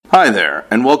Hi there,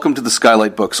 and welcome to the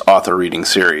Skylight Books author reading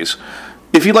series.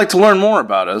 If you'd like to learn more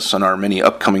about us and our many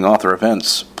upcoming author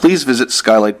events, please visit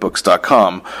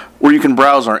skylightbooks.com, where you can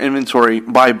browse our inventory,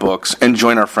 buy books, and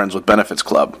join our Friends with Benefits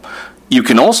Club. You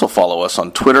can also follow us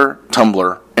on Twitter,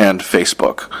 Tumblr, and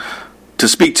Facebook. To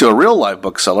speak to a real live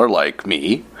bookseller like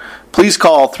me, please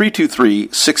call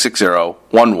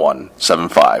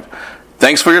 323-660-1175.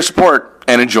 Thanks for your support,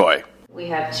 and enjoy. We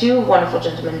have two wonderful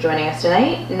gentlemen joining us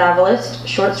tonight. Novelist,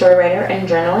 short story writer, and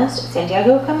journalist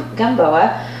Santiago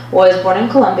Gamboa was born in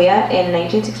Colombia in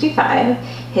 1965.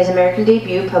 His American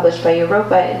debut, published by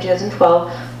Europa in 2012,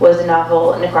 was the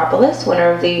novel Necropolis,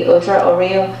 winner of the Otra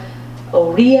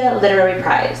Oria Literary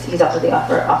Prize. He's also the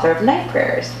author of Night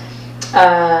Prayers.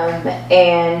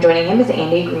 And joining him is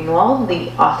Andy Greenwald,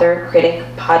 the author, critic,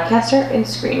 podcaster, and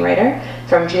screenwriter.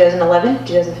 From 2011 to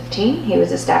 2015, he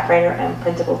was a staff writer and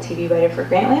principal TV writer for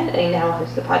Grantland, and he now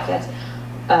hosts the podcast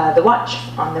The Watch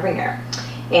on The Ringer.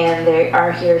 And they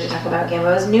are here to talk about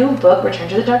Gamboa's new book, Return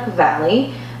to the Dark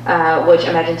Valley, which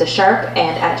imagines a sharp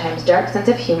and at times dark sense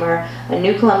of humor, a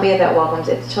new Colombia that welcomes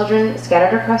its children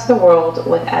scattered across the world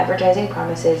with advertising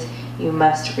promises you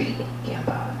must read.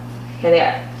 Gamboa. Here they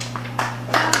are.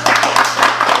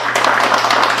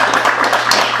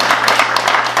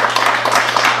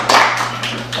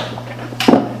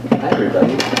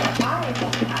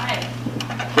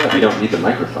 Yeah, we don't need the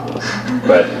microphones,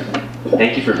 but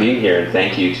thank you for being here, and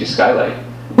thank you to Skylight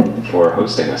for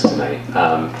hosting us tonight.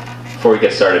 Before we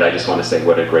get started, I just want to say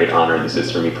what a great honor this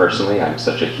is for me personally. I'm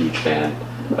such a huge fan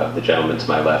of the gentleman to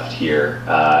my left here.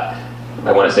 I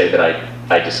want to say that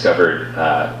I discovered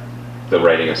the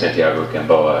writing of Santiago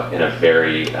Gamboa in a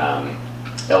very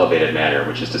elevated manner,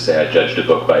 which is to say I judged a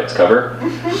book by its cover.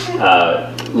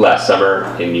 Last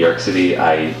summer in New York City,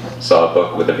 I saw a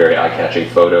book with a very eye-catching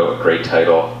photo, a great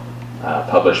title,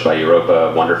 published by Europa,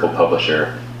 a wonderful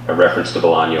publisher, a reference to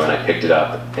Bolaño, and I picked it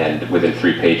up, and within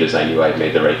 3 pages I knew I'd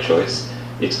made the right choice.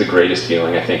 It's the greatest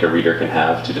feeling I think a reader can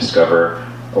have, to discover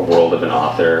a world of an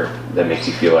author that makes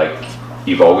you feel like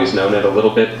you've always known it a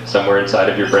little bit somewhere inside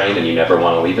of your brain and you never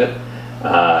want to leave it.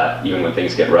 Even when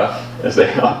things get rough, as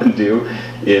they often do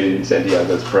in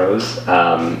Santiago's prose.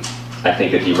 I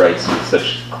think that he writes with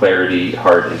such clarity,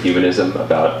 heart, and humanism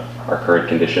about our current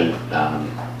condition,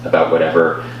 about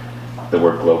whatever the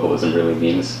word globalism really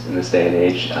means in this day and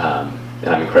age. And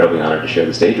I'm incredibly honored to share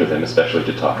the stage with him, especially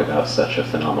to talk about such a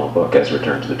phenomenal book as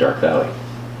Return to the Dark Valley.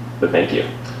 But thank you.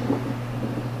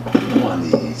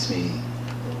 Andy, it's me.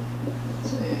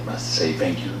 I must say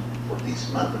thank you for this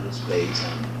marvelous place,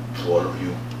 and to all of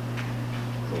you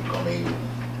for coming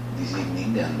this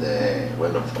evening. And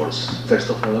well, of course, first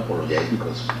of all, apologize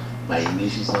because my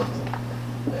English is not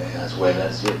as well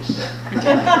as yours.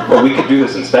 Well, we could do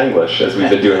this in Spanglish, as we've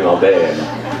been doing all day, and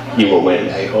he will win.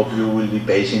 I hope you will be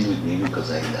patient with me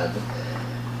because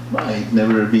I've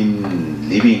never been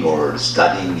living or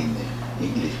studying in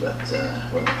English, but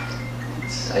well,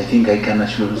 I think I can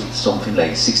assure something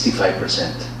like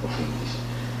 65% of English.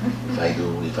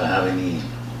 If I have any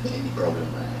problem.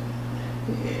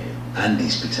 Andy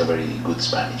speaks a very good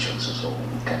Spanish also, so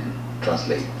we can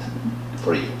translate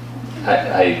for you.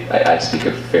 I speak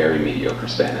a very mediocre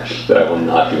Spanish that I will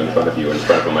not do in front of you in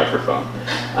front of a microphone.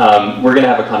 We're going to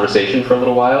have a conversation for a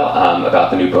little while about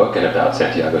the new book and about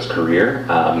Santiago's career.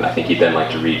 I think he'd then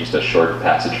like to read just a short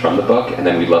passage from the book, and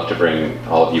then we'd love to bring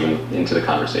all of you into the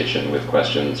conversation with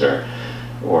questions or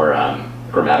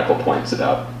grammatical points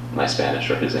about my Spanish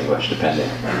or his English,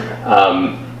 depending.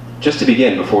 Just to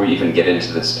begin, before we even get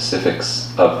into the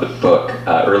specifics of the book,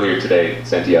 earlier today,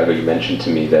 Santiago, you mentioned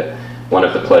to me that one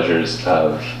of the pleasures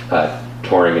of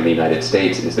touring in the United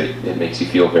States is that it makes you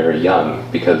feel very young,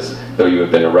 because though you have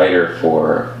been a writer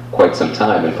for quite some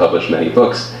time and published many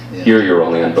books, here you're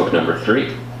only on book number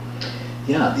 3.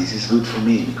 Yeah, this is good for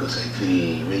me because I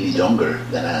feel really younger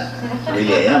than I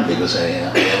am, because I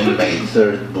am in my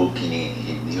 3rd book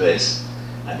in the US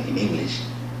and in English.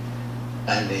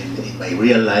 And in my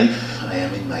real life, I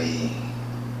am in my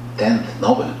 10th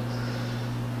novel,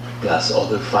 plus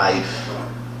other 5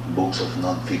 books of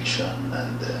non-fiction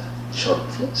and short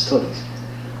stories.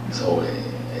 So I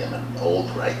am an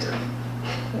old writer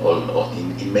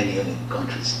in many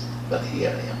countries, but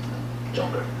here I am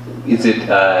younger. Is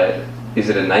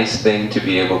it a nice thing to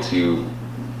be able to,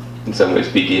 in some ways,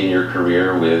 begin your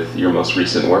career with your most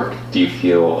recent work? Do you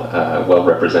feel well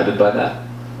represented by that?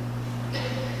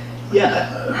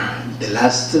 Yeah, the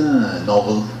last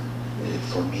novel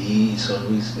for me is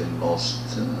always the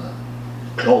most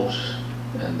close,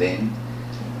 and then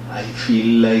I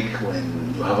feel like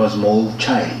when you have a small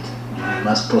child, you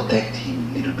must protect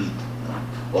him a little bit.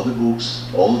 Other books,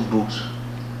 old books,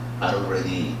 are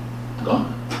already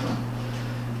gone.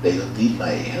 They don't need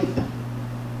my help,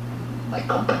 my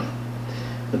company.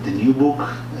 But the new book,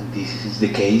 and this is the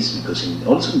case because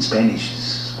also in Spanish,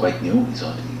 it's quite new. It's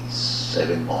only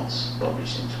 7 months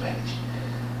published in Spanish.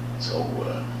 So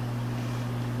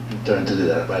Return to the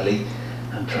Dark Valley,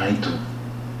 I'm trying to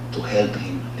help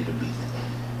him a little bit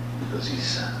because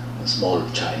he's a small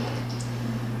child.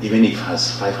 Even if it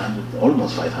has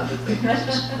almost 500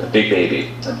 pages. A big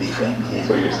baby. A big baby. That's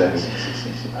what you're saying.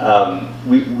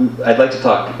 I'd like to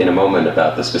talk in a moment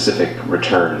about the specific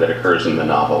return that occurs in the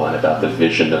novel and about the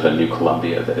vision of a new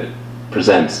Colombia that it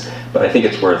presents. But I think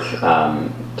it's worth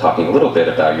talking a little bit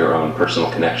about your own personal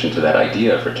connection to that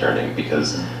idea of returning,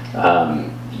 because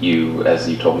you, as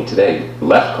you told me today,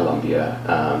 left Colombia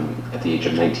at the age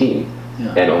of 19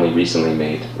 and only recently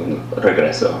made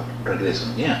Regreso. Regreso,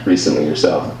 yeah. Recently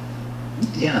yourself.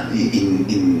 Yeah,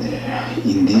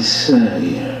 in this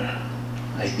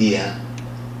idea,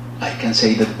 I can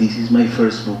say that this is my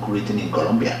first book written in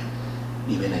Colombia,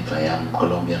 even if I am a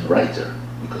Colombian writer,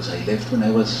 because I left when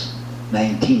I was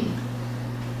 19.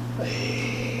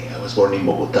 I was born in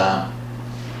Bogota,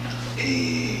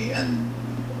 and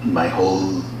my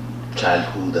whole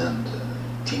childhood and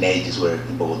teenagers were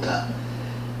in Bogota.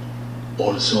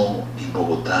 Also in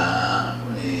Bogota,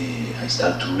 I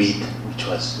started to read, which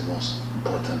was the most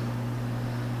important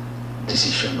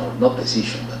decision, or not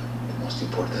decision, but the most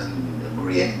important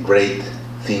great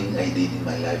thing I did in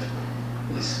my life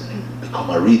is become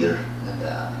a reader, and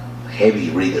a heavy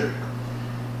reader.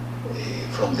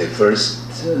 From the first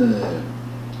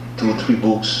 2-3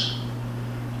 books,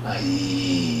 I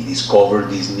discovered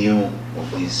this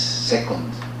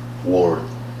second world,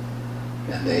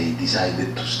 and I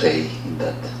decided to stay in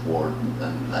that world.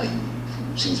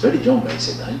 And since very young, I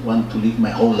said I want to live my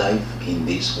whole life in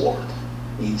this world,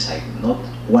 inside, not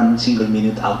one single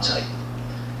minute outside.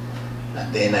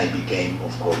 And then I became,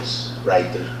 of course,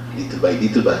 writer little by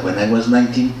little. But when I was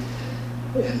 19,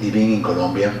 living in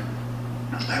Colombia,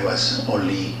 I was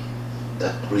only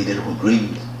that reader who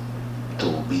dreamed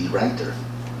to be writer,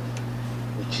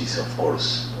 which is, of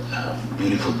course, a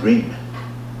beautiful dream.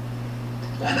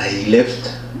 And I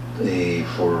left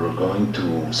for going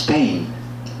to Spain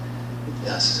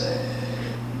as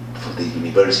for the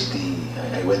university.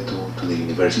 I went to the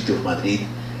University of Madrid,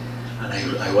 and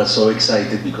I was so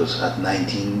excited because at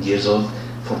 19 years old,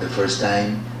 for the first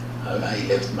time, I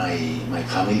left my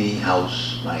family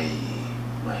house, my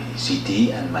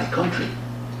city, and my country.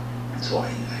 So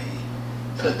I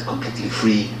felt completely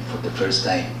free for the first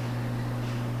time.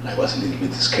 I was a little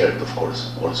bit scared, of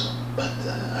course, also, but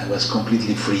I was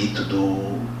completely free to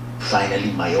do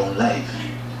finally my own life.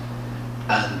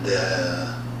 And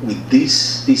with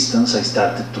this distance, I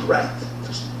started to write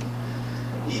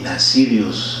in a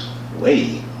serious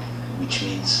way, which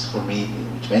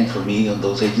meant for me on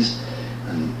those ages,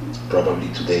 and probably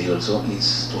today also,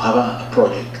 is to have a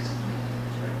project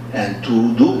and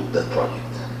to do that project.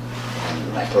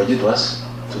 And my project was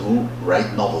to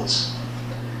write novels.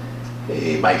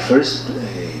 My first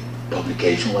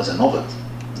publication was a novel,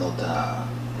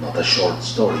 not a short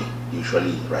story.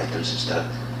 Usually writers start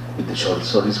with the short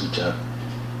stories, which are,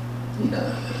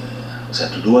 so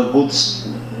to do a good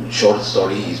short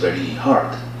story is very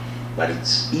hard, but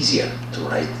it's easier to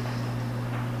write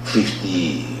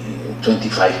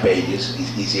 25 pages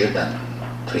is easier than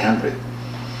 300.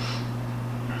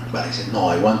 But I said, no,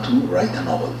 I want to write a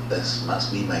novel. This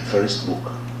must be my first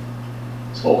book.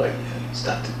 So I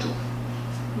started to,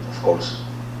 of course,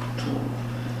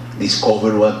 to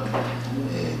discover what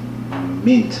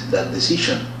meant that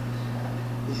decision.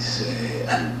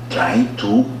 And trying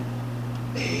to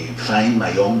find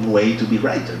my own way to be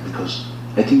writer, because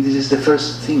I think this is the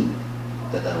first thing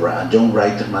that a young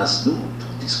writer must do,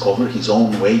 to discover his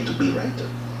own way to be writer.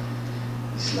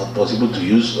 It's not possible to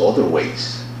use other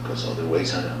ways, because other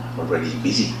ways are already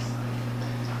busy,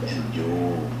 and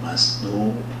you must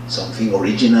do something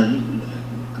original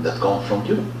that comes from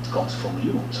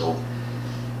you. So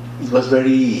it was for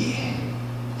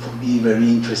me very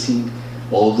interesting,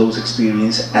 all those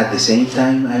experiences. At the same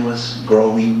time, I was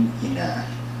growing in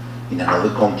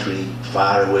another country,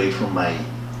 far away from my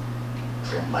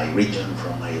region,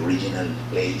 from my original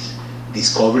place,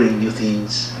 discovering new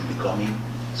things and becoming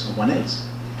someone else.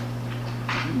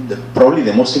 Probably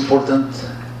the most important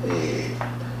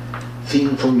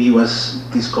thing for me was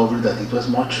discover that it was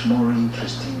much more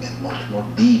interesting and much more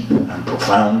deep and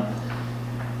profound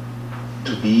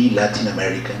to be Latin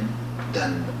American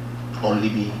than only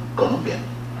be Colombian.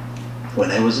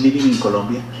 When I was living in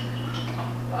Colombia,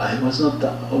 I was not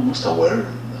almost aware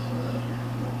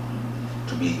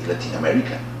to be Latin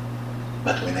American.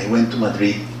 But when I went to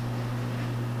Madrid,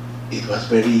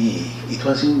 it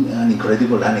was an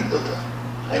incredible anecdote.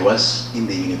 I was in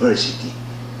the university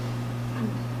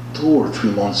 2 or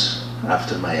 3 months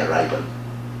after my arrival.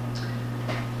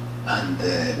 And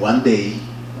one day,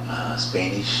 a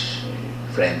Spanish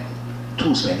friend,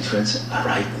 2 Spanish friends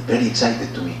arrived very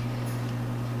excited to me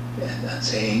and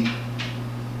saying,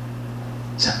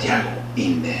 Santiago,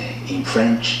 in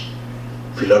French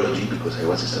philology, because I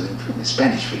was studying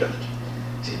Spanish philology,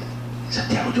 said,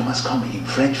 Santiago, you must come. In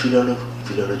French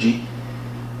philology,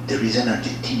 there is an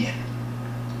Argentinian.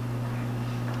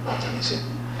 And I said,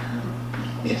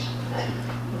 yes.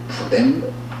 For them,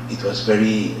 it was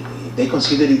they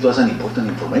considered it was an important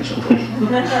information for me.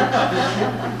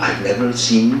 I've never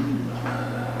seen,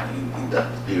 in that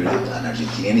period, an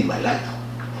Argentinian in my life.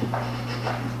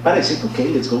 But I said, okay,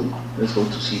 let's go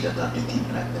to see that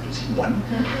Argentinian. I've never seen one.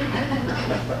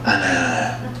 And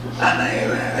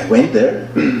I went there,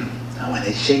 and when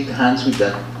I shook hands with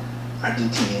that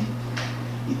Argentinian,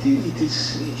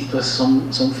 it was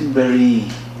something very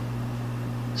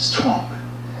strong,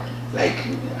 like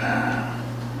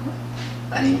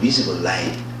an invisible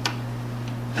line.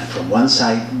 And from one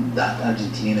side, that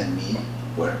Argentinian and me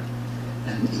were,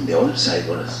 and in the other side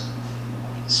was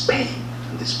Spain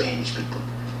and the Spanish people.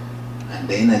 And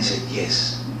then I said,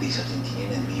 yes, this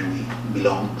Argentinian and me, we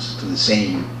belong to the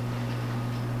same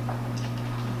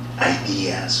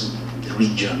ideas, the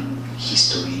region,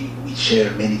 history. We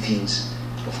share many things.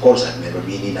 Of course, I've never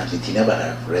been in Argentina, but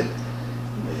I've read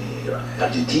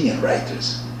Argentinian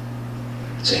writers.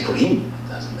 Same for him.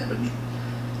 Hasn't never been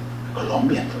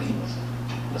Colombian for him.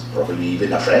 Was probably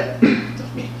even afraid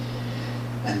of me.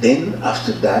 And then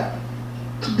after that,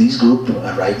 to this group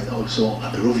arrived also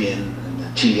a Peruvian and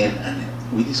a Chilean, and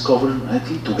we discovered, I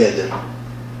think, together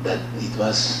that it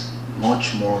was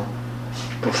much more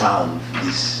profound,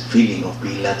 this feeling of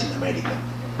being Latin American.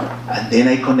 And then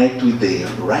I connect with the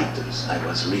writers. I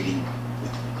was reading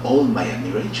with all my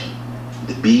admiration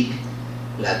the big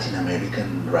Latin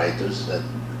American writers that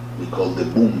we call the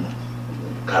boom: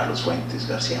 Carlos Fuentes,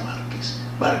 García Márquez,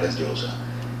 Vargas Llosa,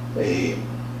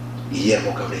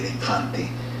 Guillermo Cabrera Infante,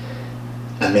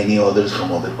 and many others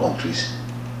from other countries.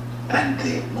 And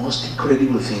the most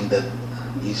incredible thing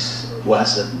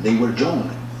was that they were young.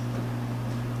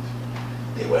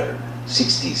 They were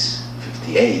 60s,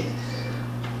 58.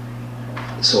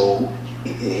 So,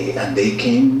 and they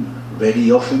came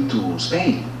very often to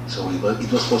Spain. So it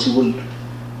was possible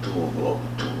to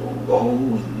go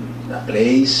in a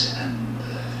place and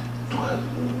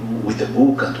with a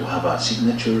book and to have a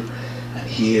signature and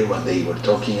hear what they were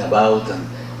talking about, and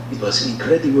it was an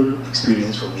incredible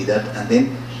experience for me. That, and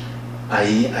then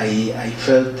I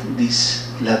felt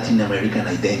this Latin American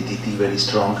identity very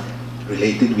strong,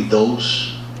 related with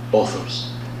those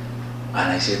authors,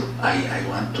 and I said I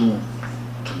want to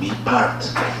be part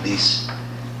of this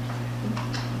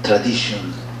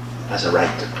tradition as a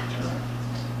writer.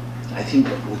 I think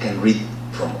we can read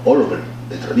from all over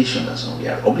the tradition, so we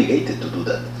are obligated to do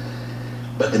that.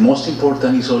 But the most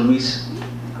important is always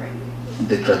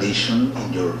the tradition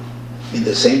in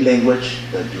the same language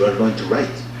that you are going to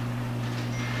write.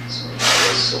 So I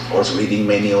was, of course, reading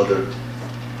many other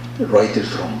writers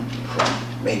from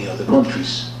many other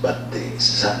countries, but the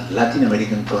Latin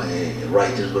American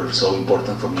writers were so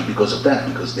important for me because of that,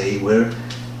 because they were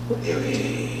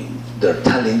their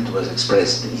talent was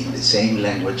expressed in the same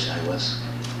language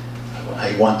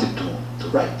I wanted to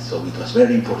write. So it was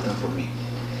very important for me.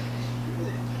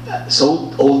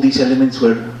 So all these elements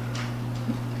were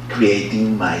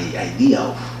creating my idea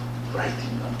of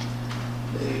writing.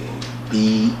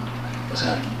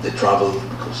 The travel,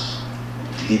 because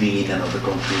living in another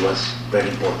country was very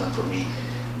important for me.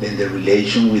 Then the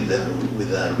relation with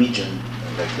the region,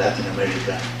 like Latin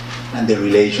America, and the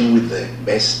relation with the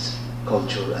best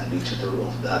culture and literature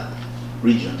of that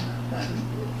region. And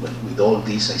with all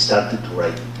this, I started to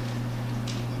write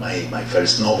my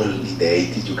first novel in the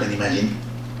 80s. You can imagine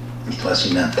it was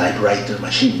in a typewriter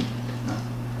machine.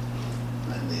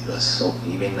 And it was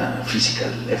even a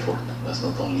physical effort. It was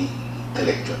not only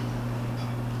intellectual.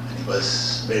 And it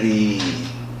was very,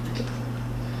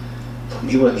 for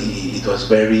me, it was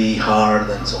very hard,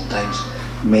 and sometimes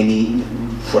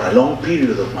for a long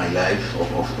period of my life,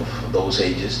 of those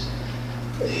ages,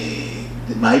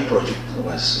 my project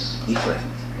was different.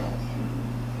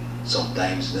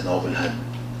 Sometimes the novel had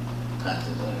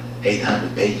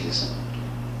 800 pages.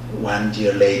 1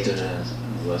 year later,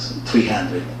 it was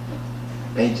 300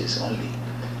 pages only,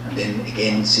 and then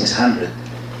again 600.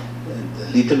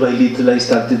 And little by little, I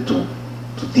started to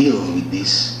deal with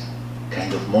this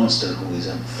kind of monster who is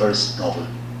a first novel.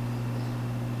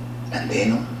 And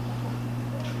then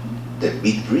the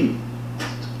big dream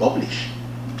to publish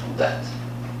that,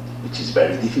 which is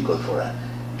very difficult for a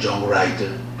young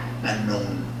writer,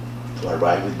 unknown, to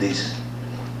arrive with this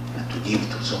and to give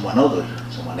to someone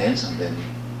else, and then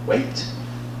wait.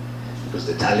 Because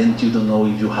the talent, you don't know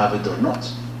if you have it or not.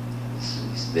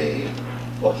 It's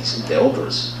the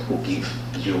authors who give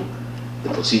you the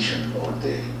position or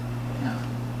the. Yeah.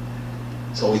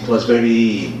 So it was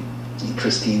very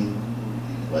interesting.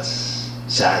 It was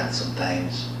sad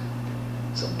sometimes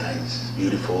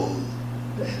beautiful,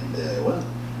 and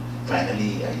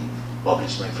finally I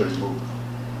published my first book.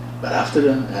 But after,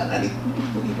 and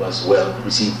it was well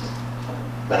received.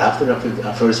 But after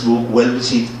a first book well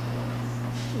received,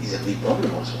 is a big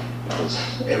problem also, because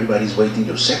everybody's waiting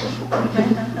your second book.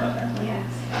 Yes.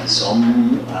 And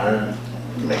some are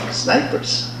like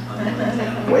snipers,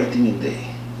 waiting in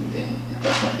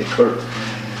the curve.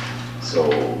 So,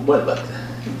 well, but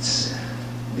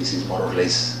this is more or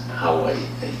less how I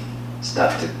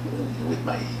started with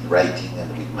my writing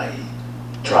and with my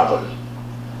travel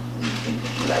in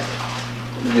life.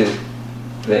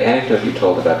 The anecdote you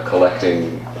told about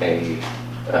collecting a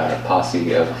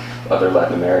posse of other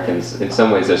Latin Americans, in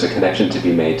some ways there's a connection to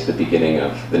be made to the beginning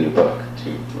of the new book,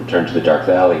 to Return to the Dark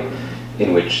Valley,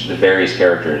 in which the various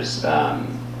characters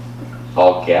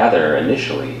all gather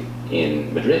initially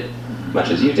in Madrid, much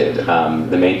as you did.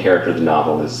 The main character of the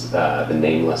novel is the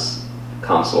nameless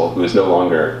consul, who is no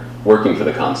longer working for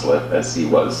the consulate as he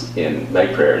was in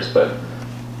Night Prayers, but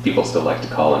people still like to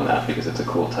call him that because it's a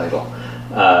cool title.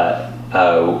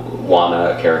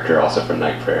 Juana, a character also from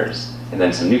Night Prayers, and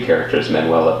then some new characters,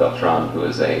 Manuela Beltran, who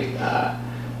is a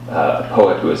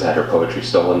poet who has had her poetry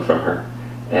stolen from her,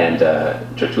 and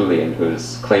Tertullian, who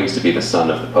claims to be the son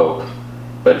of the Pope,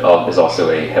 but is also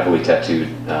a heavily tattooed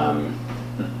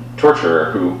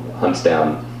torturer who hunts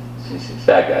down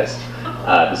bad guys.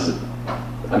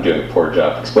 I'm doing a poor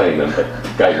job explaining them, but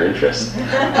got your interest.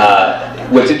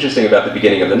 What's interesting about the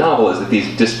beginning of the novel is that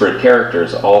these disparate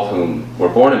characters, all of whom were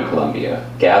born in Colombia,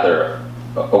 gather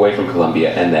away from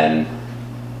Colombia and then,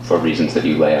 for reasons that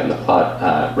you lay out in the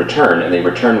plot, return, and they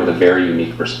return with a very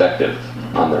unique perspective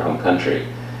on their home country.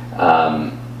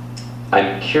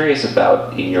 I'm curious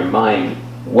about, in your mind,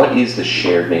 what is the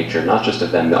shared nature, not just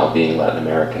of them all being Latin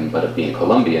American, but of being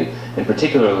Colombian, and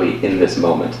particularly in this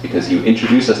moment, because you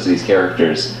introduce us to these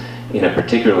characters in a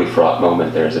particularly fraught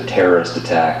moment. There's a terrorist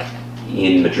attack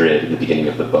in Madrid in the beginning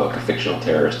of the book, a fictional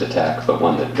terrorist attack, but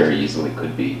one that very easily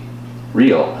could be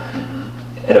real.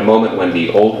 At a moment when the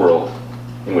old world,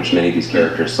 in which many of these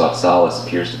characters sought solace,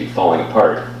 appears to be falling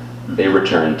apart, they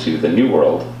return to the new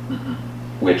world,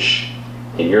 which,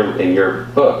 in your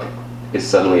book, is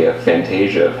suddenly a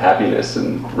fantasia of happiness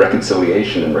and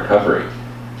reconciliation and recovery.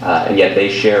 And yet they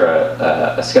share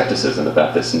a skepticism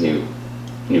about this new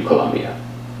Colombia.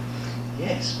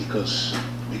 Yes, because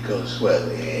well,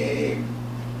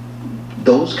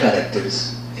 those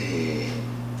characters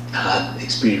had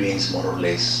experienced more or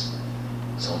less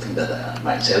something that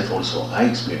myself also I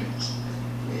experienced.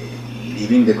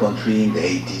 Leaving the country in the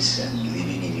 80s and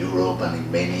living in Europe and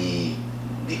in many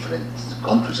different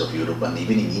countries of Europe and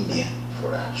even in India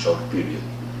for a short period.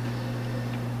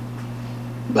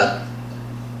 But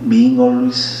being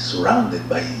always surrounded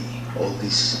by all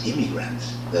these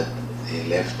immigrants that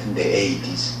left in the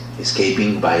 80s,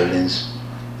 escaping violence,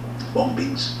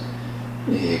 bombings,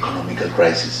 economical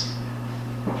crisis.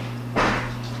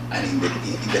 And in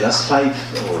the last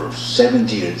 5 or 7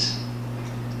 years,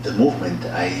 the movement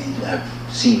I have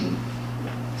seen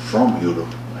from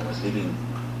Europe, I was living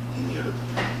in Europe,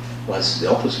 was the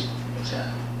opposite.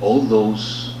 All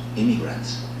those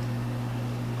immigrants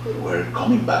were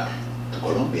coming back to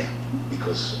Colombia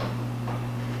because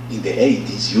in the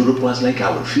 80s Europe was like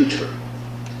our future,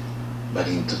 but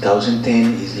in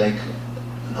 2010 it's like,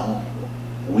 no,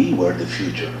 we were the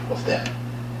future of them,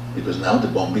 because now the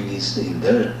bombing is in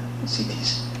their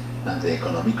cities and the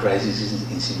economic crisis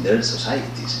is in their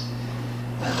societies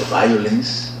and the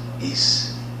violence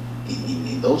is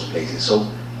in those places. So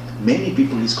many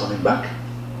people is coming back,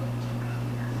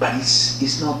 but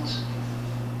it's not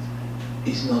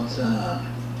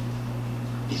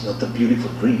a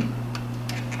beautiful dream.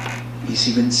 It's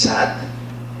even sad.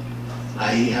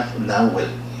 I have now, well,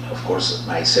 of course,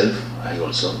 myself, I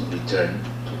also returned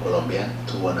to Colombia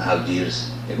 2.5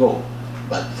 years ago,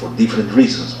 but for different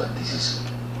reasons, but this is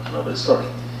another story.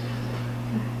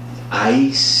 I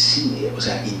see,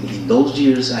 in those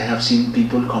years I have seen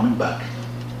people coming back.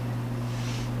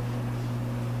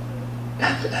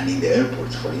 And in the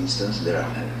airports, for instance, there are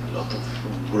a lot of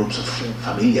groups of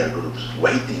familiar groups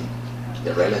waiting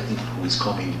the relative who is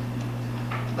coming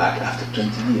back after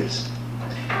 20 years.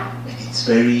 And it's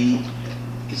very,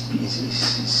 it's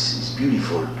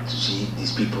beautiful to see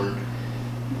these people.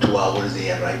 2 hours,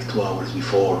 they arrive 2 hours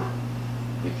before,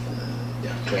 with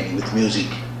their training with music,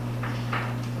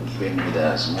 even with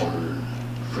a small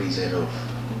freezer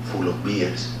full of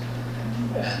beers,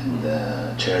 and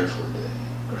a chair for the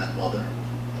grandmother.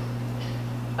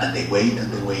 And they wait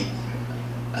and they wait,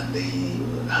 and they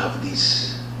have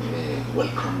this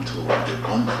welcome to their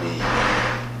country.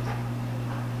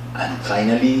 And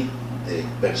finally, the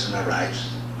person arrives,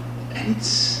 and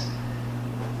it's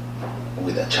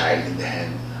with a child in the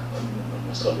hand,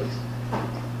 almost always.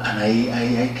 And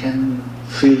I can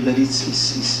feel that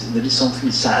there is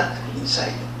something sad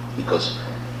inside, because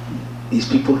these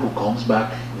people who comes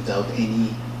back with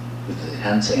the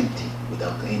hands empty,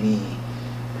 without any,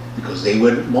 because they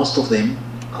were, most of them,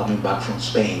 coming back from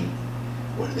Spain,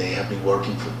 where they have been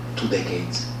working for 2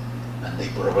 decades, and they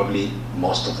probably,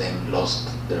 most of them, lost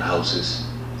their houses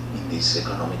in this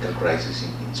economical crisis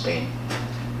in Spain,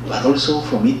 but also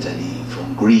from Italy,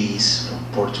 from Greece, from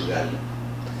Portugal,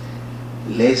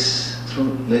 less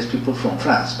people from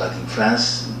France, but in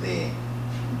France the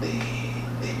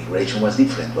immigration was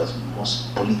different, was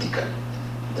most political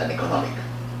than economic.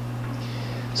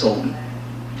 So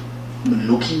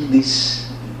looking these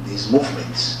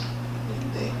movements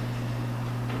in the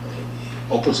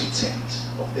opposite sense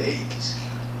of the 80s,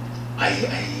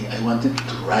 I wanted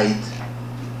to write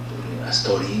a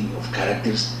story of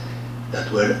characters that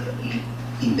were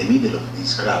in the middle of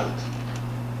this crowd,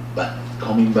 but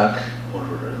coming back or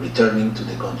returning to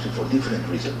the country for different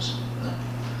reasons, no?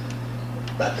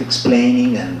 But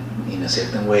explaining and in a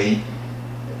certain way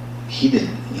hidden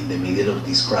in the middle of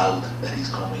this crowd that is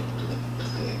coming to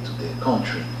the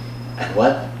country. And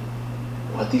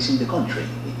what is in the country,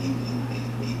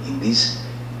 in this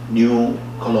new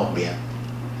Colombia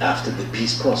after the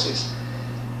peace process,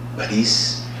 but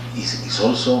is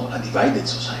also a divided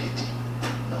society,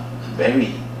 no? And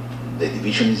the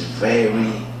division is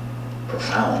very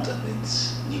profound, and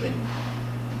it's even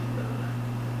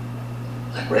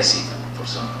aggressive for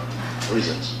some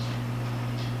reasons.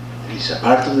 There is a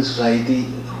part of the society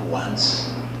who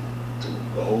wants to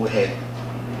go ahead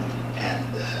and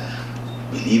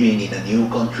believing in a new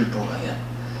country program.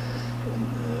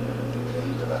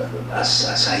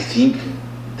 As I think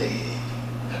the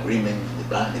agreement,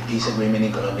 the peace agreement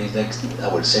in Colombia is like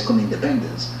our second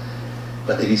independence,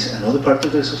 but there is another part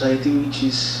of the society which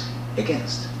is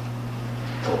against,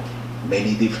 for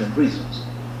many different reasons.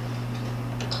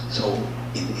 So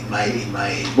in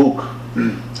my book,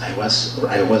 I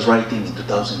was writing in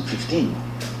 2015,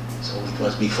 so it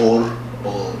was before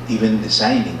or even the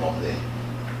signing of the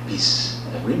peace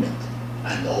agreement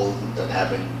and all that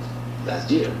happened last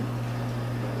year.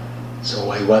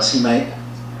 So I was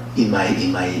in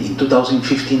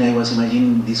 2015 I was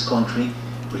imagining this country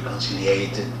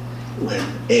reconciliated, when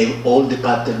all the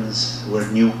patterns were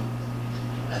new,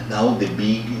 and now the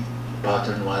big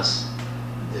pattern was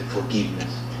the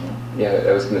forgiveness. Yeah,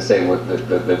 I was going to say,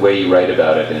 the way you write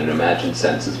about it in an imagined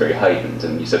sense is very heightened,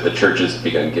 and you said the churches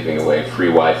began giving away free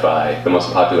Wi-Fi. The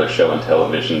most popular show on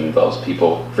television involves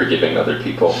people forgiving other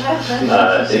people.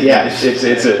 It's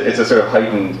a sort of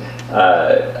heightened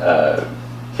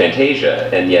fantasia,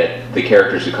 and yet the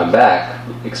characters who come back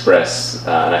express,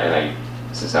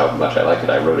 this is how much I like it,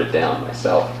 I wrote it down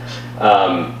myself,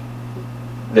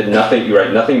 that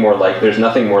there's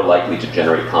nothing more likely to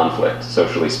generate conflict,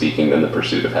 socially speaking, than the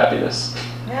pursuit of happiness.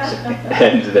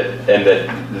 and that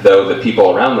though the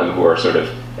people around them who are sort of,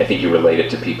 I think you relate it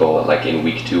to people like in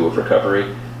week 2 of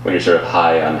recovery, when you're sort of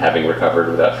high on having recovered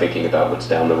without thinking about what's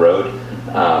down the road,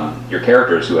 your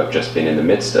characters who have just been in the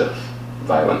midst of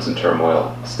violence and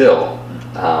turmoil still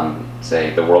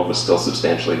say the world was still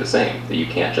substantially the same, that you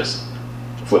can't just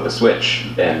flip a switch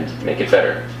and make it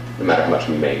better, no matter how much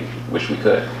we may wish we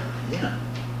could. Yeah.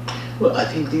 Well, I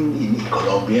think in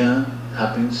Colombia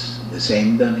happens the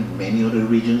same than in many other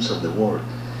regions of the world.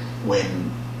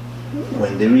 When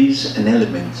there is an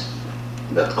element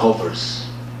that covers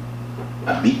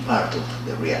a big part of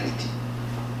the reality,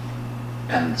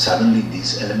 and suddenly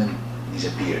this element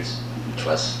disappears, which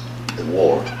was the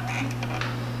war,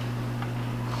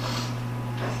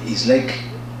 it's like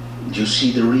you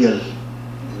see the real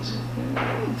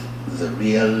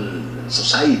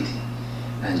society,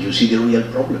 and you see the real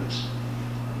problems.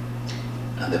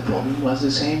 And the problem was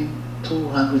the same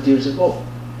 200 years ago,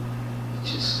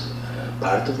 which is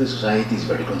part of the society is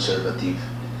very conservative,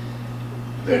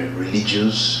 very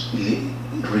religious,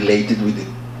 related with the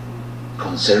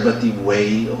conservative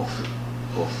way of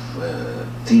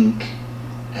think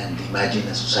and imagine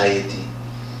a society,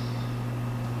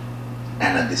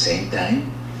 and at the same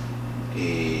time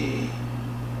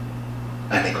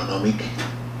an economic,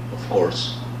 of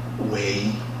course,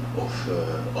 way of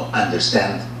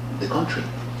understand the country.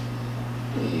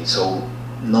 So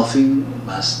nothing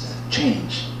must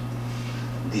change.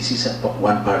 This is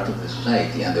one part of the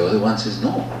society, and the other one says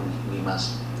no. We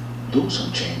must do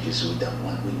some changes with that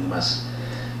one. We must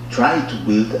try to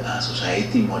build a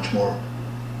society much more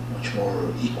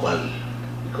equal,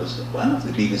 because one of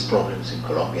the biggest problems in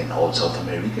Colombia and all South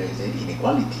America is the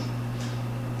inequality.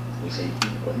 We say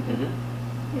inequality,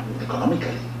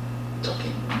 economically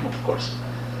talking, of course.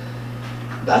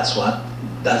 That's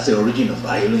the origin of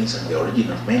violence and the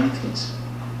origin of many things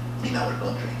in our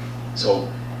country. So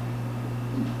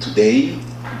today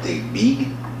the big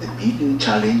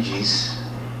challenge is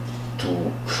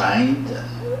to find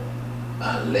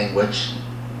a language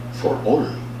for all.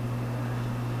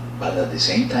 But at the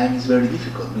same time, it's very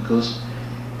difficult because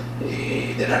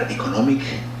there are economic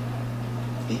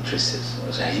interests.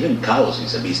 Even cows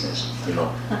is a business,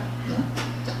 No?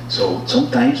 So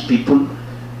sometimes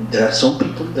there are some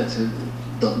people that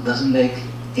doesn't like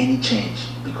any change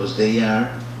because they are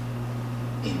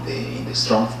in the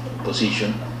strong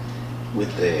position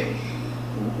with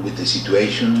the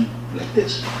situation like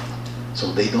this.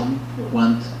 So they don't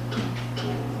want to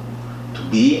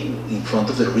be in front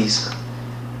of the risk,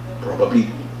 probably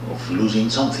of losing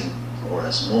something, or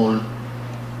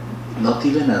not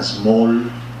even a small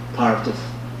part of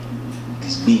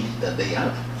this big that they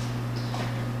have.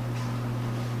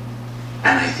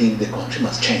 And I think the country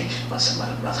must change, must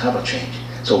have a change.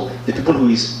 So the people who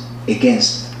is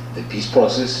against the peace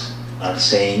process are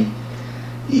saying,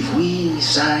 if we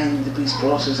sign the peace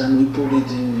process and we put it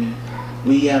in,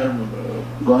 we are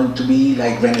going to be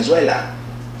like Venezuela.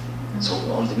 So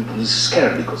all the people is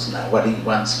scared because nobody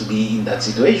wants to be in that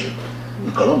situation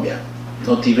in Colombia.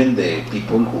 Not even the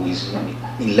people who is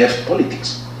in left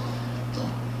politics. No?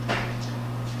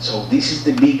 So this is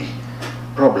the big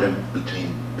problem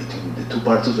between the two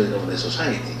parts of the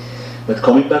society. But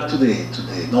coming back to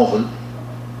the novel,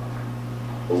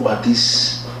 what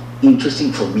is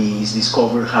interesting for me is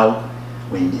discover how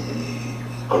when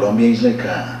Colombia is like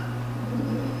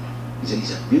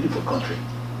it's a beautiful country.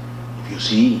 If you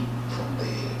see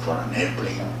from an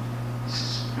airplane,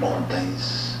 it's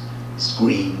mountains, it's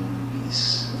green,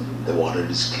 the water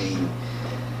is clean,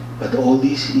 but all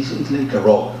this is like a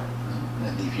rock.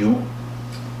 And if you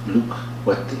look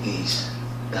what is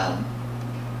down,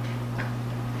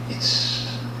 it's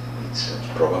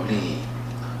probably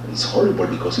horrible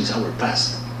because it's our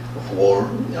past of war,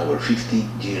 our 50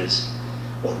 years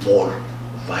or more of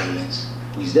violence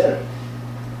who is there.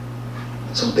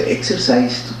 So the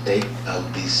exercise to take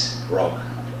out this rock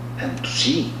and to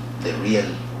see the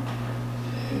reality,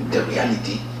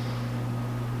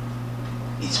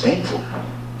 it's painful,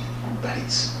 but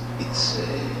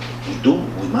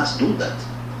we must do that.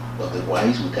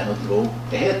 Otherwise, we cannot go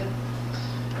ahead.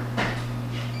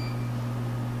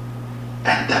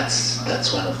 And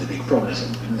that's one of the big problems.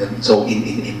 And so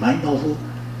in my novel,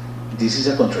 this is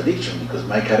a contradiction because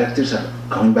my characters are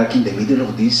coming back in the middle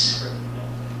of this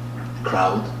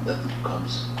crowd that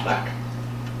comes back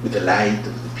with the light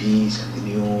of the peace and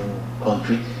the new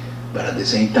country, but at the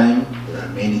same time there are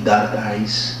many dark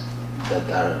eyes that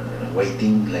are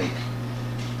waiting, like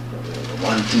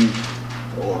wanting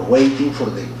or waiting for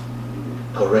the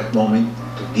correct moment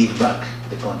to give back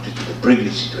the country to the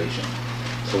previous situation.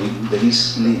 So there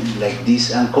is like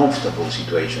this uncomfortable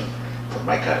situation for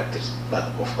my characters, but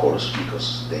of course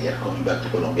because they are coming back to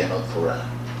Colombia not for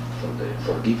the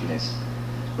forgiveness,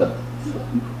 but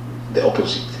the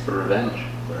opposite. For revenge.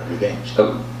 For revenge.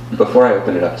 Oh, before I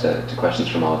open it up to questions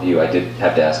from all of you, I did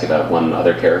have to ask about one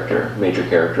other major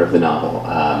character of the novel,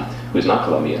 who is not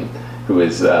Colombian, who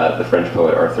is the French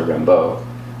poet Arthur Rimbaud,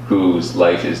 whose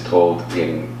life is told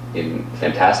in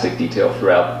fantastic detail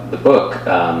throughout the book.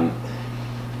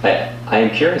 I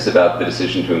am curious about the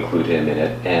decision to include him in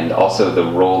it, and also the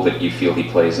role that you feel he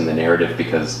plays in the narrative,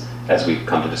 because as we've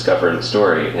come to discover in the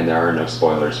story, and there are no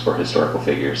spoilers for historical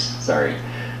figures, sorry,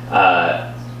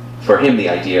 for him the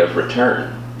idea of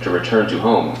to return to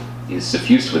home, is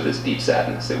suffused with this deep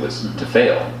sadness. It was to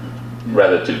fail,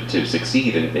 rather to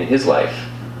succeed in his life,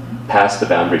 past the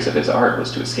boundaries of his art,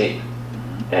 was to escape.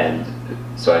 And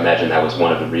so I imagine that was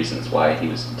one of the reasons why he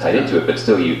was tied into it, but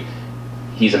still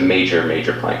he's a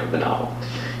major plank of the novel.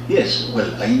 Yes,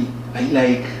 well, I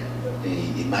like,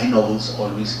 in my novels,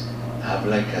 always have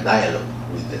like a dialogue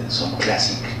with some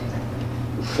classic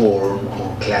form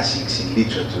or classics in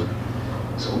literature.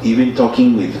 So even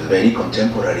talking with very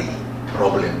contemporary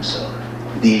problems or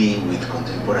dealing with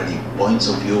contemporary points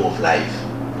of view of life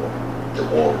or the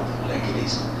world like it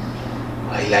is,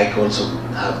 I like also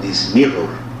have this mirror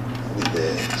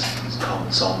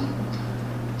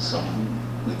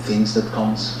with things that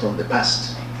comes from the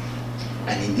past.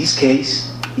 And in this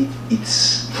case,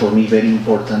 it's for me very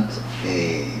important.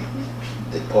 The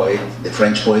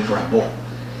French poet Rimbaud,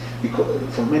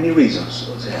 because for many reasons.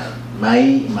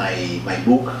 My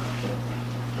book,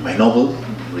 my novel,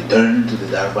 Return to the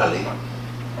Dark Valley,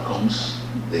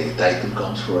 the title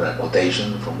comes from a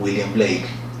quotation from William Blake,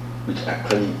 which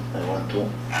actually I want to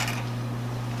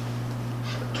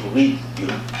read you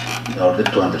in order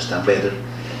to understand better,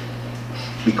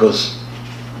 because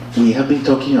we have been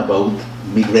talking about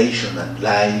migration and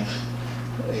life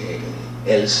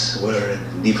elsewhere and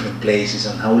in different places,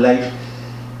 and how life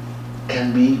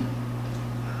can be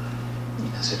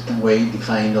in a certain way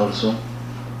defining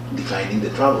the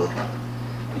travel,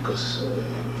 because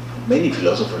many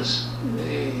philosophers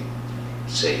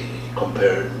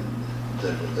compare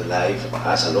the life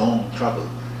as a long travel,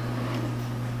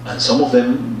 and some of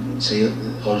them say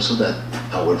also that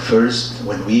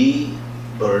when we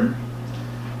burn,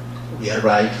 we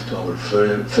arrive to our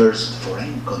first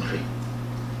foreign country.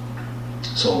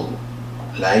 So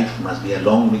life must be a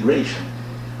long migration,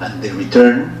 and the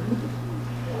return,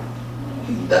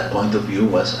 in that point of view,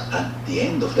 was at the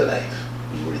end of the life.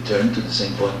 We return to the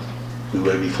same point we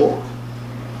were before.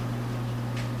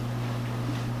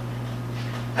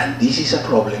 And this is a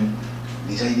problem.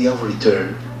 This idea of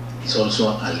return is also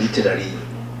a literary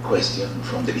question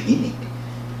from the beginning.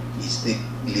 It's the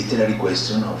literary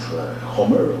question of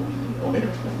Homer in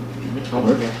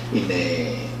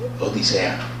Odyssey.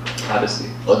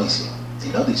 Odyssey.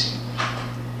 In Odyssey.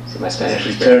 So my Spanish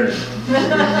The return.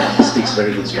 He speaks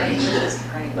very good Spanish.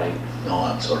 Right. No,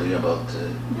 I'm sorry about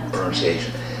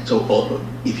pronunciation. So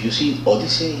if you see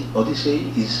Odyssey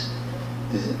is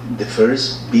the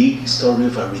first big story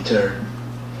of a return.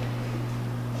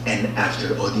 And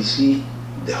after Odyssey,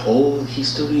 the whole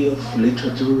history of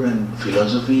literature and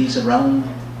philosophy is around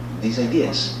these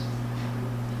ideas.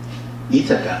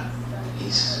 Ithaca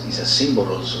is a symbol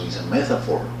also, is a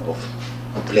metaphor of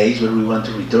a place where we want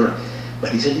to return.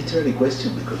 But it's a literary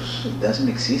question because it doesn't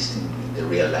exist in the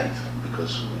real life,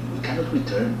 because we cannot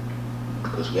return,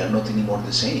 because we are not anymore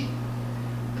the same,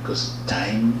 because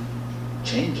time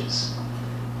changes.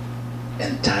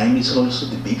 And time is also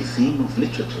the big theme of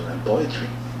literature and poetry.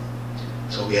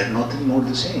 So we are not anymore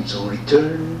the same. So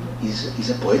return is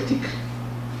a poetical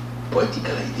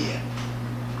idea.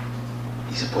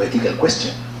 It's a poetical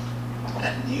question.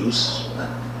 And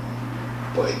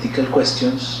poetical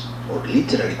questions or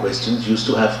literary questions used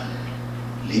to have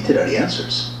literary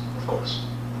answers, of course.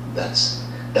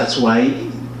 That's why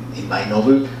in my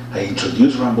novel I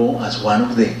introduce Rimbaud as one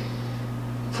of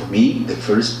for me, the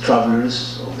first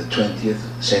travelers of the 20th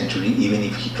century, even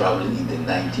if he traveled in the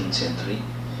 19th century,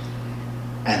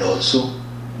 and also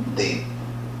the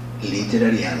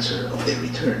literary answer of the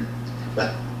return.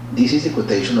 But this is the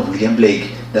quotation of William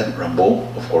Blake that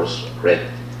Rimbaud, of course, read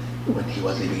when he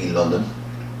was living in London,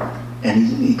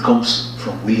 and it comes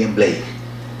from William Blake.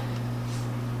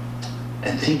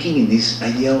 And thinking in this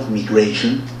idea of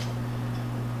migration,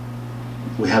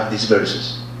 we have these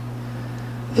verses.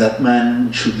 That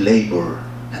man should labor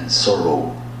and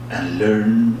sorrow and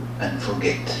learn and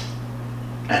forget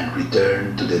and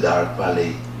return to the dark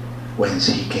valley whence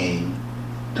he came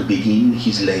to begin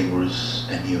his labors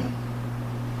anew.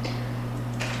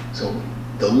 So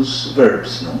those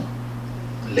verbs, no?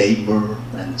 Labor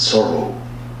and sorrow.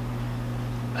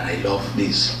 And I love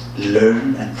this,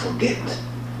 learn and forget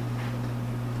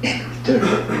and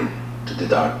return to the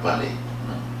dark valley.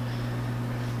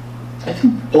 I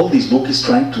think all this book is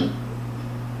trying to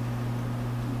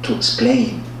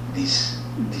explain these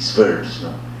verbs,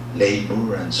 no?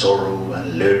 Labor and sorrow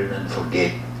and learn and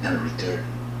forget and return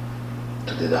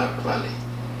to the dark valley.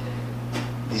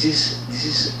 This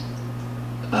is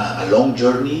a long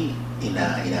journey in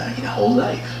a whole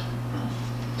life.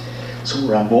 So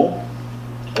Rimbaud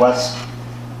was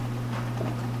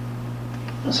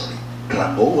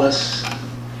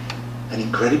an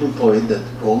incredible poet that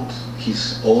wrote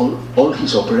all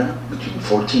his opera between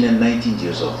 14 and 19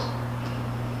 years old.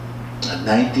 At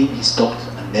 19 he stopped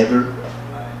and never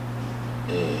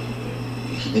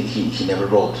he never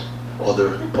wrote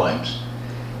other poems.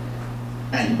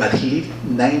 But he lived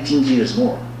 19 years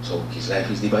more, so his life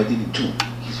is divided in two.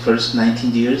 His first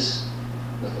 19 years,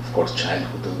 of course,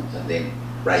 childhood and then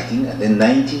writing, and then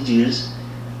 19 years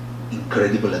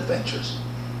incredible adventures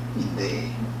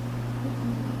in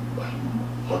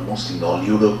almost in all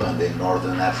Europe and then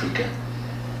Northern Africa.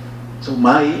 So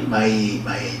my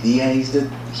idea is that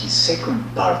his second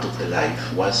part of the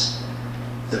life was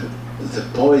the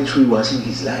poetry was in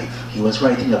his life. He was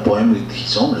writing a poem with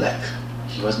his own life.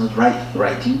 he was not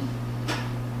writing,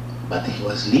 but he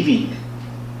was living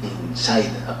inside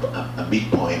a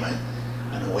big poem.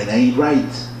 And when I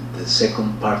write the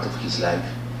second part of his life,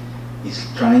 he's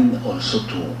trying also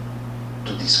to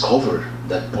discover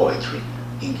that poetry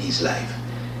in his life.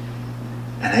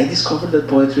 And I discovered that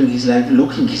poetry in his life,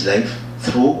 looking his life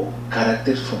through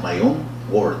characters from my own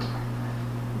world.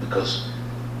 Because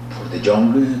for the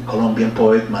young Colombian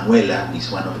poet Manuela, who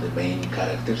is one of the main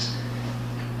characters,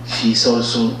 she's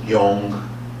also young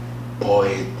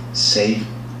poet saved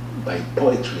by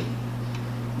poetry.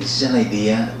 This is an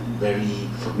idea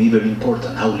for me very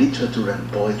important, how literature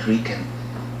and poetry can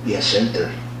be a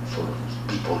shelter for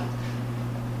people.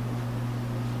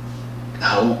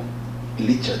 How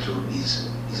literature is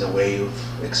a way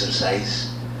of exercise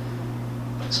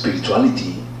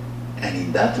spirituality, and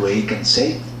in that way can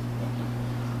save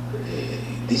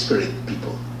desperate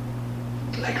people,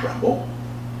 like Rimbaud.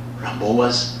 Rimbaud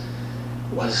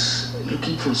was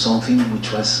looking for something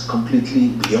which was completely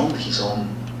beyond his own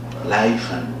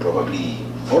life and probably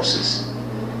forces,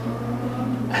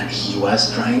 and he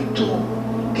was trying to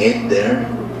get there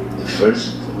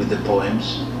first with the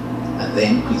poems, and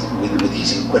then with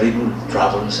his incredible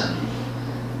travels and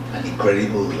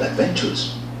incredible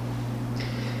adventures.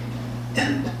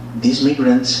 And these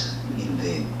migrants in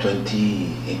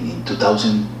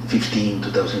 2015,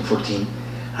 2014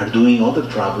 are doing other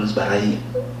travels, but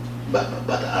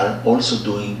are also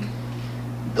doing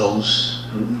those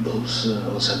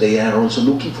also they are also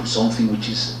looking for something which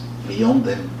is beyond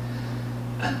them,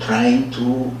 and trying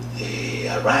to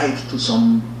arrive to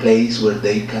some place where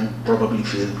they can probably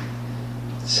feel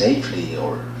safely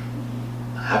or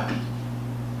happy.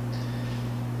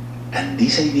 And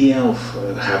this idea of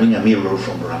having a mirror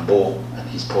from Rimbaud and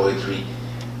his poetry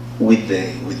with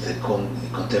the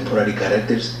contemporary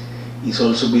characters is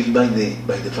also built by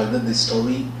the fact that the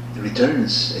story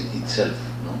returns itself,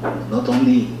 no? Not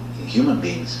only human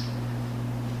beings,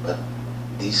 but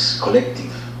this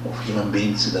collective of human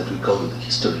beings that we call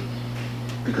history.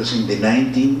 Because in the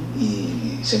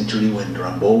 19th century, when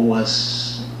Rimbaud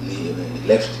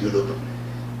left Europe,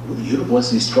 Europe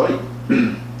was destroyed.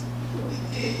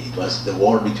 It was the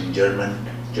war between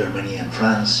Germany and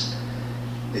France,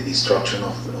 the destruction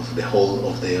of the whole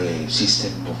of the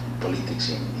system of politics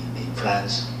in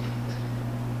France.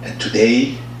 And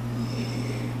today,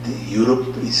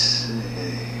 Europe is,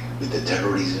 with the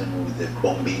terrorism, with the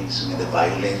bombings, with the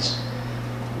violence,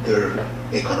 their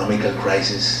economical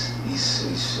crisis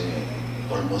is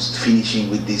almost finishing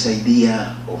with this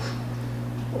idea of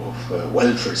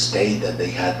welfare state that they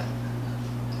had.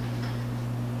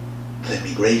 The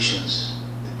migrations,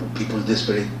 the people,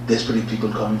 desperate people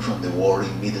coming from the war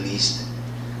in Middle East,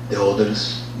 the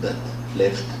others that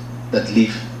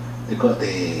live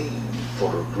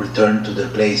for return to their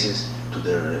places, to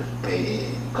their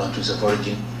countries of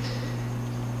origin.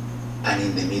 And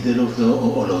in the middle of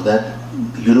all of that,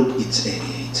 Europe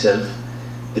itself,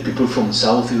 the people from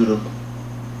South Europe,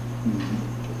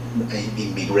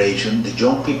 immigration, the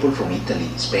young people from Italy,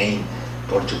 Spain,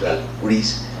 Portugal,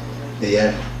 Greece, they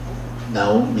are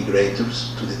now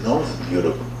migrators to the north of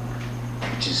Europe,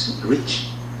 which is rich.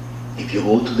 If you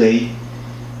go today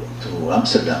to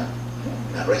Amsterdam,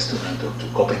 in a restaurant, or to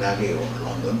Copenhagen or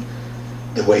London,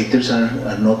 the waiters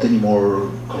are not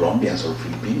anymore Colombians or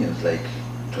Filipinos like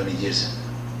 20 years.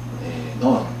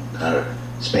 No, are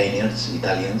Spaniards,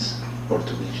 Italians,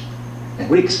 Portuguese, and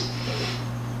Greeks.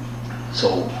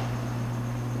 So,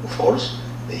 of course,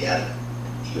 they are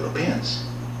Europeans,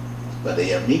 but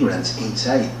they are migrants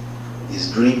inside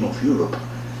this dream of Europe.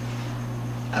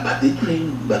 But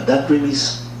that dream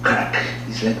is crack.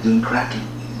 It's like doing cracking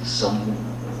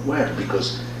somewhere,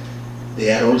 because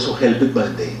they are also helped by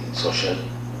the social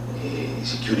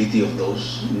security of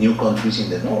those new countries in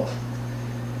the north.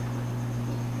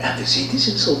 And the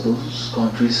citizens of those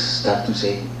countries start to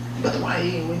say, but why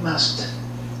we must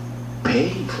pay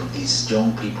for these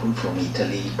young people from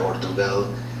Italy,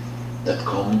 Portugal, that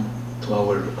come to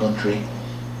our country?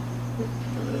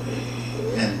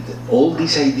 And all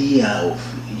this idea of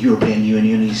European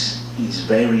Union is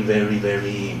very, very,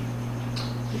 very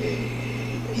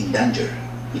in danger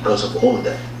because of all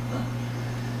that.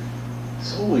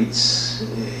 So it's,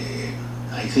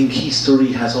 I think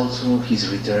history has also his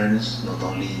returns, not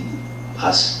only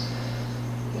us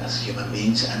as human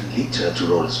beings, and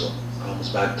literature also comes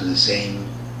back to the same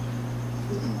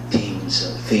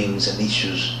themes and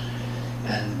issues,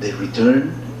 and the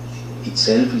return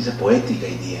itself is a poetic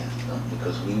idea,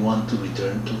 because we want to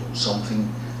return to something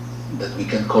that we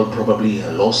can call probably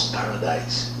a lost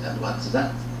paradise. And what's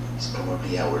that? It's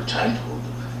probably our childhood,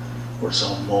 or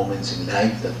some moments in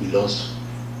life that we lost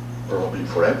probably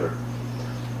forever.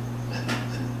 And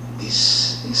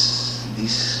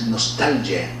this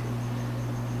nostalgia,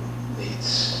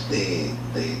 it's the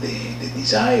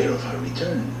desire of a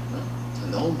return, no?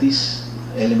 And all these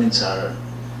elements are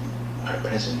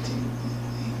present in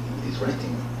his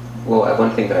writing. Well,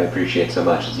 one thing that I appreciate so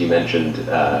much is you mentioned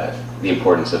the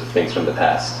importance of things from the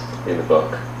past in the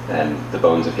book and the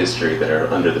bones of history that are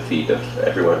under the feet of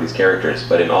every one of these characters.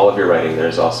 But in all of your writing,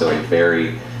 there's also a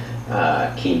very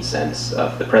keen sense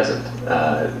of the present.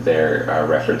 There are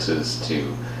references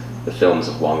to the films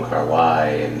of Wong Kar-wai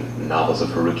and novels of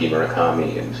Haruki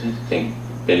Murakami, and I think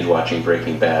binge-watching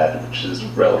Breaking Bad, which is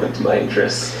relevant to my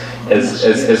interests,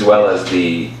 as well as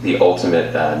the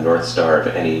ultimate North Star of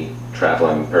any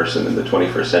traveling person in the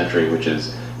 21st century, which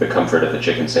is the comfort of a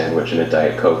chicken sandwich and a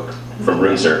Diet Coke from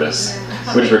room service,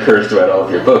 which recurs throughout all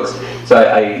of your books. So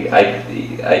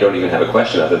I don't even have a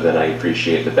question other than I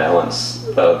appreciate the balance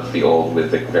of the old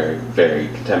with the very, very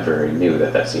contemporary new,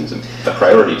 that seems a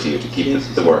priority to you to keep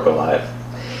the work alive.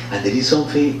 And there is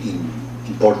something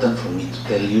important for me to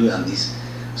tell you, and this,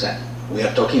 so we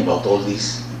are talking about all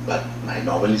this, but my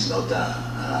novel is not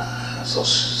a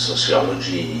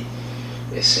sociology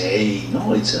essay.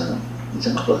 No, it's a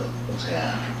novel.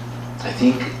 I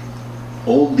think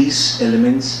all these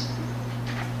elements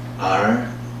are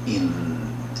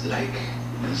it's like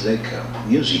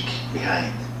music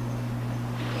behind.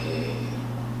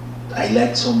 I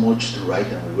like so much to write,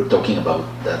 and we were talking about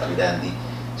that with Andy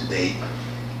today,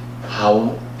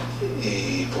 how,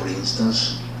 for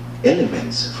instance,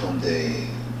 elements from the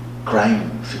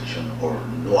crime fiction or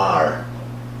noir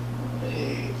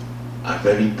are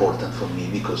very important for me,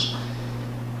 because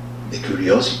the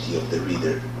curiosity of the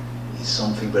reader is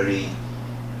something very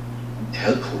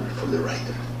helpful for the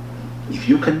writer. If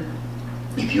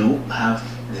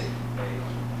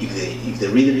the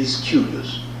reader is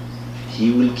curious,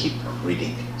 he will keep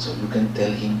reading. So you can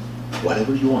tell him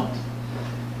whatever you want.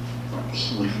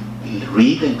 He will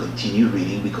read and continue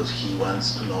reading because he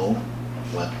wants to know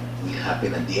what will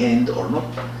happen at the end, or not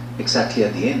exactly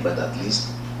at the end, but at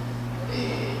least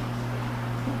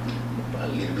a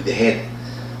little bit ahead.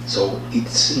 So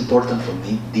it's important for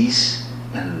me, this,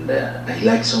 and I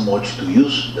like so much to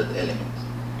use that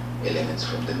elements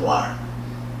from the noir.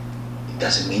 It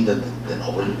doesn't mean that the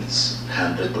novel is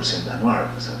 100% a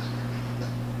noir. So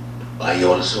I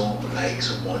also like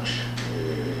so much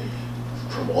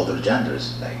from other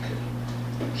genres, like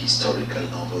historical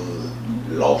novel,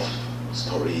 love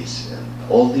stories, and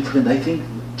all different. I think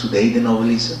today the novel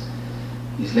is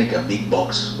like a big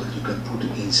box where you can put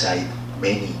inside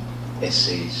many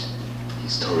essays,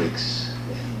 historics,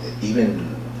 and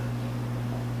even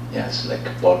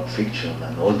like pulp fiction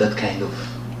and all that kind of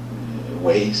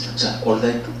ways, so all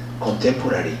that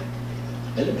contemporary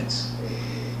elements.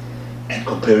 And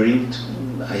comparing,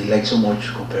 I like so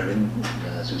much comparing,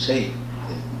 as you say,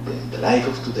 the life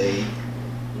of today,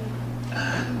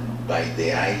 and by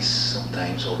the eyes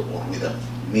sometimes, or with a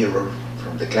mirror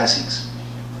from the classics.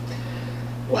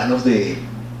 One of the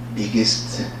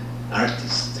biggest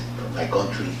artists from my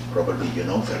country, probably you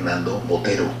know, Fernando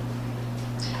Botero,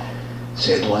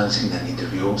 said once in an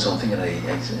interview something that I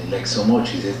like so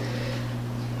much. He said,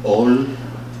 all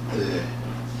the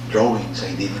drawings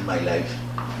I did in my life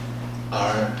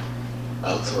are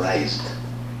authorized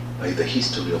by the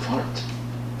history of art,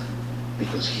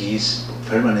 because he is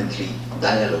permanently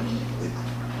dialoguing with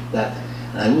that.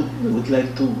 And I would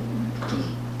like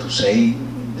to say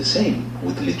the same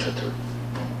with literature,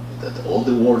 that all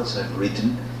the words I've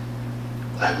written,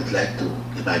 I would like to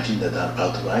imagine that are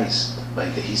authorized by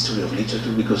the history of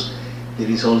literature, because there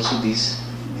is also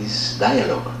this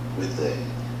dialogue with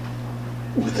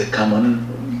the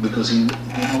common, because in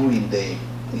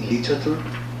literature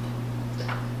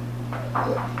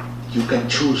you can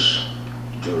choose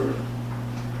your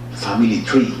family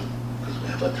tree, because we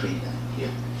have a tree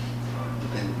here.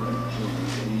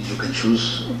 You can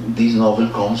choose, this novel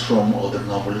comes from other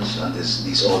novels, and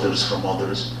these others from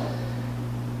others,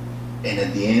 and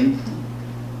at the end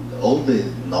all the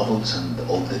novels and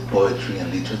all the poetry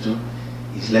and literature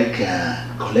is like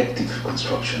a collective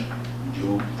construction.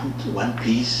 You put one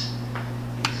piece,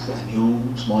 a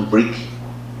new small brick,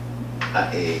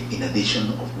 in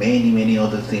addition of many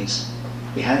other things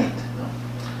behind. No?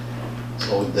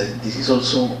 So this is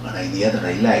also an idea that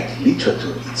I like.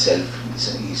 Literature itself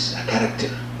is a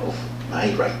character of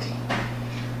my writing.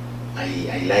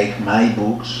 I like my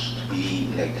books to be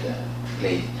like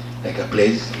a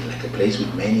place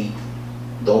with many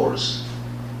doors,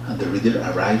 and the reader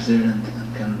arrives there and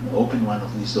can open one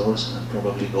of these doors and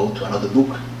probably go to another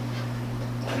book,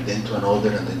 and then to another,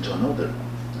 and then to another.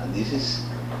 And this is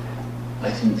I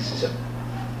think this is a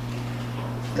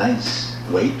nice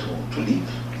way to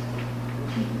live.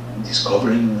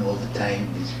 Discovering all the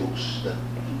time these books that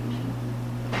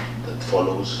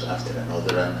follows after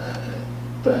another and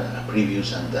a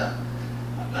previous and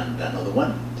another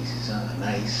one. This is a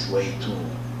nice way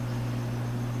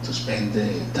to spend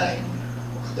the time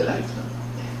of the life.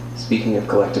 Speaking of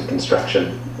collective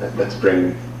construction, let's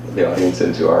bring the audience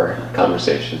into our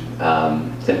conversation.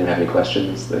 Does anyone have any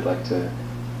questions they'd like to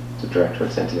direct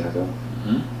towards Santiago?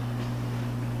 Mm-hmm.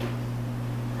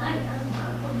 Hi, I'm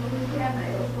from Louisiana.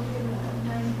 I also live in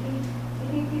 19.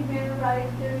 Any female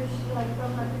writers like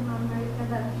from Latin America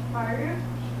that inspire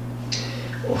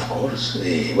you? Of course.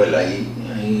 Well,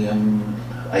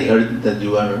 I heard that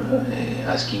you are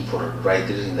asking for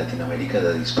writers in Latin America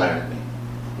that inspired me.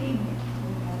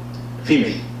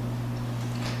 Female.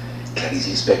 Clarice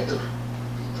Lispector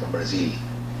from Brazil.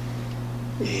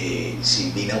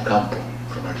 Silvina Ocampo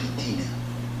from Argentina.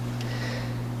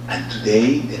 And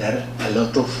today there are a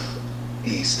lot of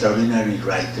extraordinary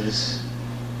writers,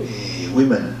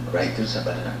 women writers,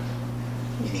 but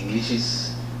in English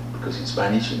is, because in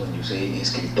Spanish when you say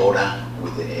escritora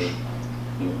with the A,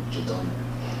 you don't,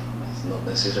 it's not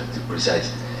necessarily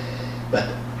precise. But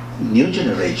new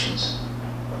generations,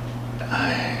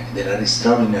 there are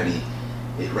extraordinary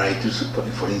writers,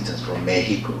 for instance, from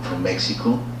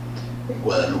Mexico,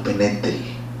 Guadalupe Nettel.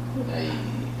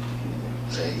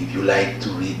 If you like to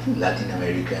read Latin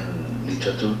American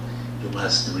literature, you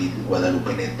must read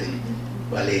Guadalupe Nettel,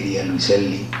 Valeria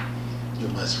Luiselli. You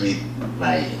must read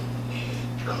my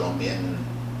Colombian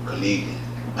colleague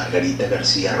Margarita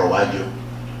Garcia Roballo.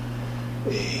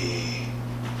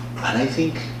 And I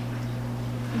think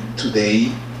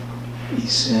today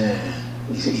is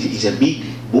a big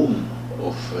boom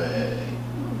of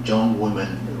young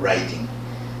women writing,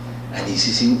 and this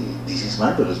is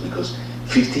marvelous, because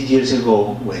 50 years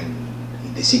ago, when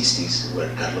in the 60s, where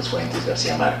Carlos Fuentes,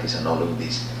 Garcia Marquez, and all of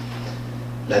this,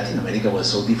 Latin America was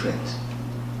so different.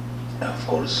 Of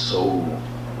course, so,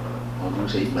 how do you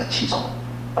say, machismo.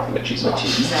 Machismo.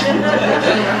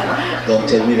 Don't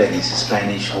tell me that it's a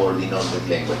Spanish word in all the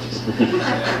languages.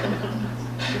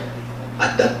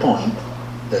 At that point,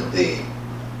 that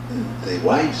the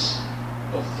wives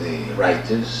of the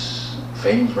writers,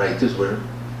 famous writers, were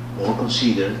more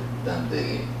considered than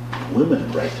the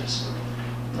women writers.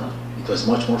 No? It was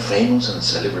much more famous and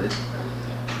celebrated.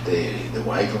 The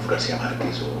wife of Garcia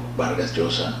Marquez or Vargas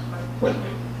Llosa, well,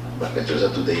 Vargas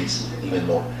Llosa today is even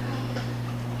more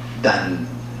than,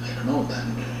 I don't know,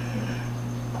 than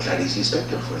Clarice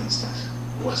Lispector, for instance,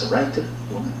 who was a writer,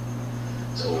 woman.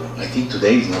 So I think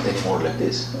today is not anymore like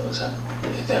this.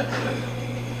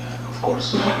 Of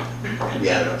course, we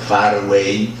are far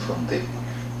away from the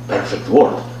perfect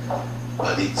world,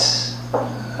 but it's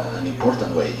an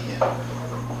important way. Yeah.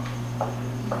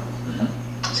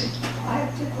 I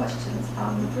have two questions.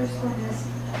 The first one is,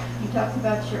 you talked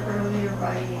about your earlier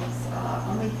writings.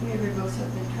 Only 3 of your books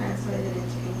have been translated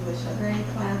into English. Are there any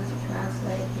plans to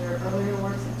translate your earlier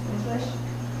works into English?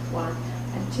 1.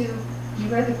 And 2, you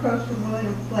read the quote from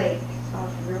William Blake from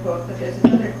your book, but there's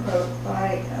another quote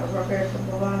by Roberto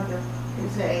Bolaño,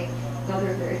 who's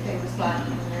another very famous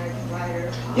Latin American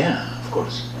writer. Yeah, of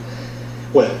course.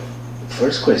 Well,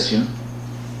 first question,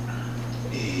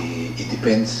 it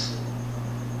depends.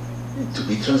 To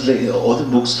be translated, all the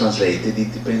books translated,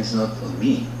 it depends not on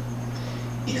me.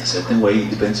 In a certain way, it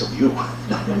depends on you,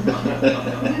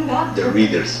 the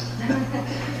readers.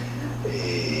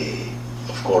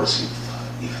 Of course,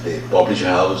 if the publisher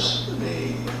house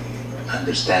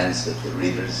understands that the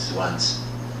readers wants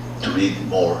to read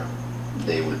more,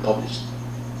 they will publish,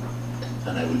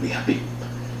 and I will be happy.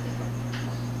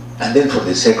 And then for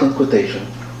the second quotation,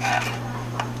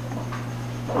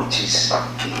 which is,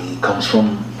 it comes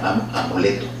from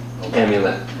Amuleto.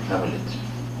 Amulet. Amulet.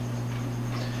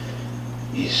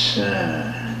 Is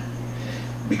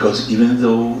because even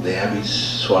though the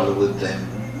abyss swallowed them,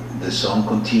 the song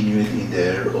continued in the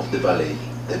air of the valley,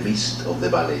 the mist of the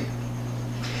valley.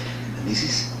 And this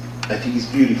is, I think, is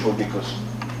beautiful because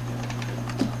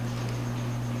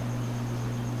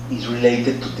it's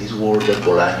related to this word that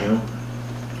Bolaño,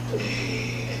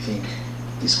 I think,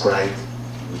 described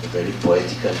with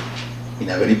in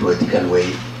a very poetical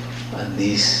way, and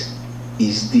this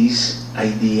is this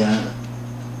idea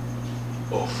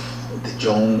of the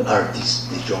young artist,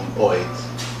 the young poet,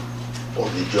 or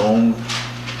the young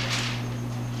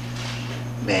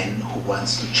man who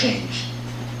wants to change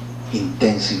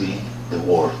intensively the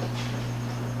world.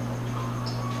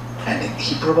 And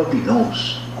he probably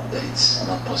knows that it's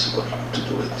not possible to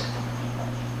do it.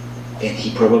 And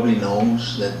he probably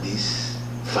knows that this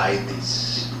fight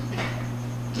is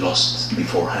lost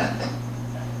beforehand.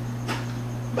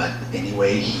 But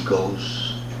anyway, he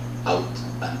goes out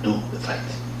and do the fight,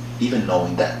 even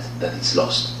knowing that it's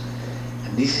lost.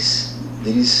 And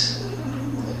there is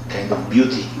kind of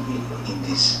beauty in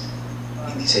this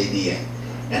idea.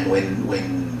 And when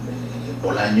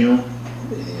Bolaño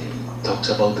talks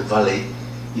about the valley,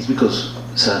 it's because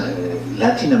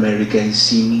Latin America is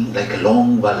seen like a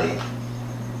long valley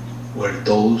where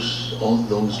all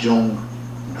those young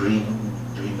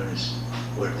dreamers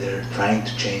were there trying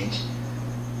to change,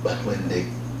 but when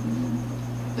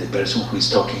the person who is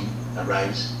talking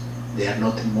arrives, they are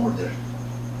not anymore there.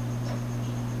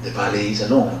 The valley is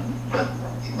alone, but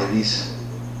there is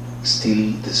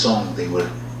still the song they were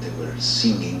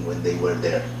singing when they were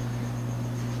there.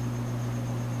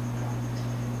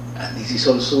 And this is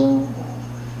also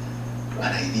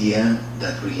an idea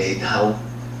that relates how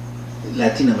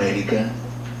Latin America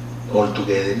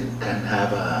altogether can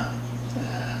have a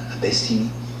destiny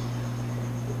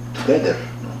together.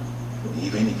 No?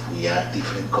 Even if we are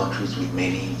different countries with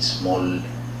many small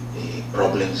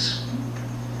problems,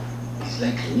 it's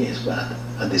like, yes, but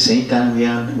at the same time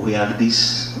we are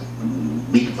this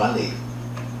big valley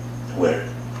where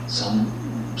some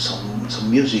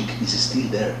music is still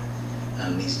there,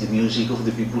 and it's the music of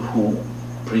the people who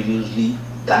previously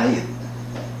died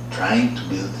trying to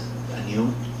build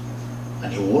a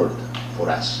new world for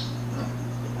us. No?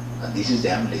 And this is the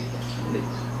Hamlet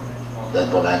that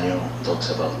Bolaño talks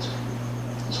about.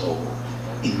 So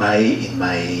in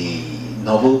my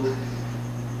novel,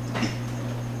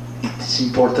 it's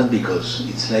important because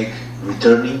it's like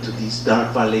returning to this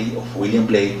dark valley of William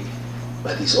Blake,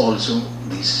 but it's also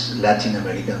this Latin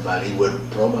American valley where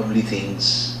probably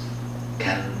things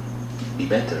can be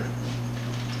better.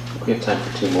 We have time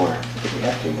for two more. I think we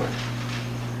have two more.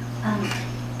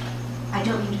 I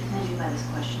don't mean to offend you by this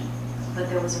question, but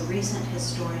there was a recent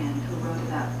historian who wrote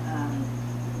about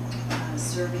the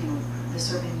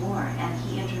Serbian War, and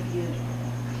he interviewed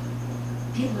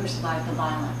people who survived the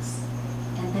violence,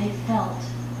 and they felt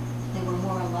they were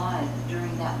more alive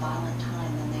during that violent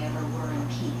time than they ever were in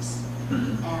peace.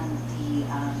 Mm-hmm. And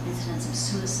the incidents of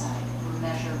suicide were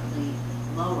measurably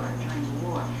lower during the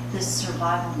war. This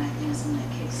survival mechanism that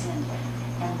kicks in,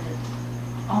 and the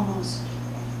almost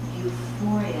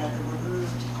euphoria, the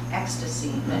removed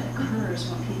ecstasy that occurs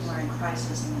when people are in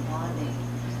crisis in the body,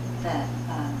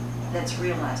 that's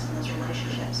realized in those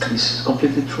relationships. This is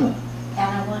completely true. And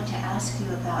I want to ask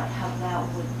you about how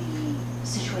that would be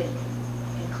situated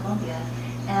in Colombia,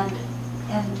 and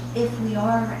if we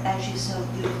are, as you so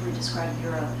beautifully described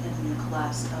Europe in the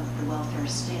collapse of the welfare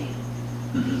state,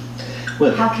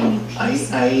 Well, how can you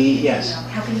peaceably, yes.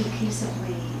 how can you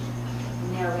peaceably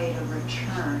narrate a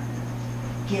return,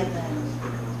 given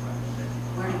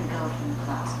where do we go from the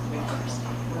collapse of the welfare state?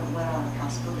 What are the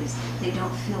possibilities? They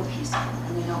don't feel peaceful,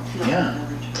 and they don't feel Yeah. like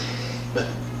a return.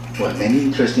 But many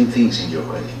interesting things in your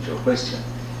question.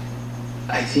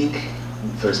 I think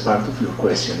first part of your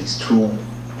question is true.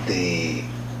 The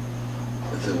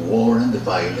war and the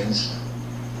violence,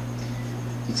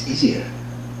 it's easier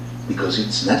because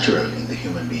it's natural in the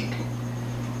human being.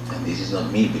 And this is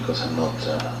not me because I'm not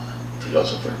a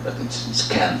philosopher, but it's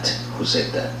Kant who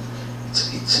said that.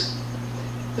 It's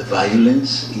the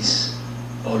violence is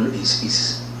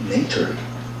natural.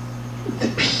 The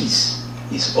peace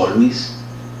is always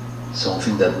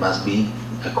something that must be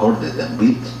accorded and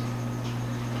built.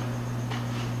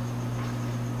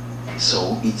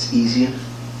 So it's easier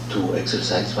to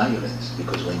exercise violence,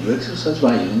 because when you exercise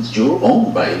violence, your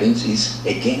own violence is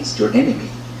against your enemy.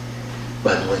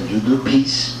 But when you do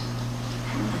peace,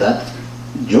 that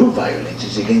your violence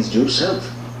is against yourself,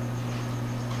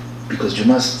 because you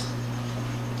must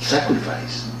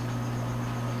sacrifice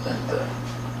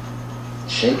and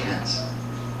shake hands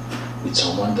with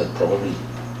someone that probably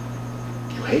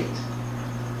you hate,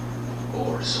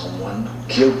 or someone who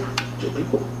killed your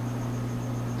people.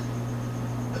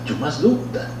 But you must do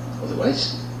that,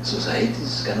 otherwise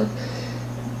societies cannot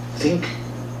think.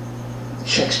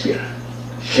 Shakespeare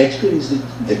is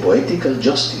the poetical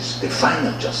justice, the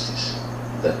final justice.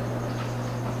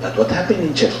 That what happened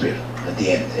in Shakespeare at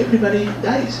the end, everybody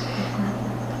dies.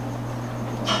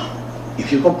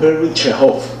 If you compare with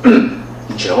Chekhov,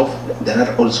 in Chekhov there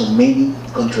are also many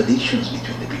contradictions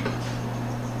between the people.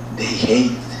 They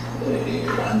hate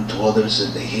one to others,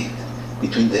 and they hate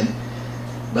between them.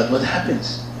 But what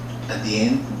happens? At the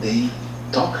end, they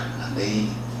talk and they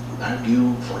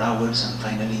argue for hours, and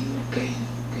finally, okay.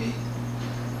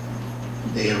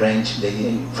 They arrange,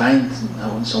 they find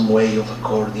some way of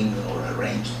according or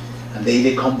arrange, and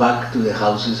they come back to the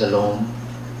houses alone,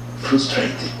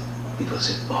 frustrated,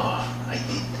 because I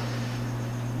did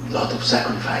lot of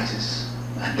sacrifices,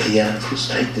 and they are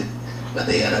frustrated, but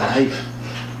they are alive.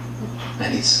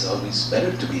 And it's always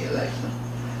better to be alive. No?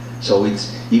 So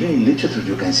it's even in literature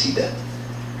you can see that.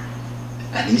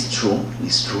 And it's true.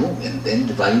 And then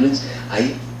the violence,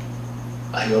 I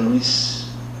always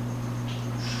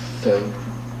felt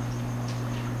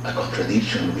a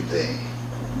contradiction with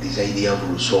this idea of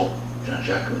Rousseau,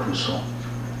 Jean-Jacques Rousseau.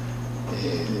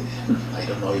 I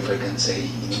don't know if I can say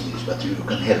in English, but you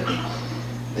can help me.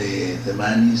 The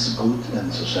man is good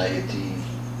and society,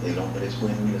 el hombre es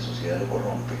bueno y la sociedad lo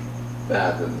corrompe.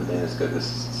 The man is good, the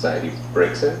society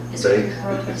breaks it? It's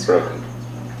It's broken.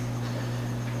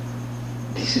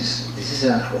 This is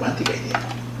a romantic idea,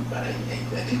 but I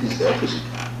think it's the opposite.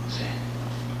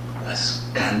 As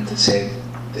Kant said,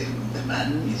 the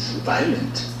man is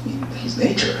violent in his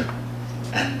nature,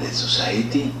 and the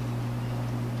society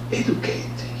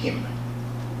educate him.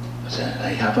 So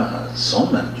I have a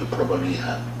son, and you probably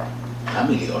have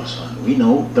family also, and we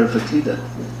know perfectly that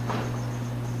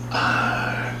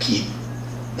a kid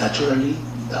naturally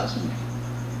doesn't.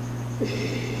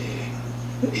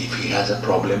 If he has a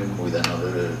problem with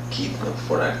another kid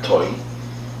for a toy,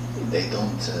 they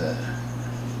don't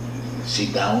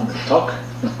sit down and talk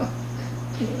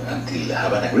until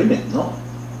have an agreement. No,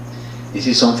 this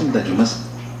is something that you must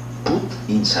put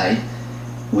inside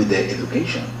with the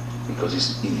education, because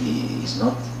it's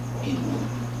not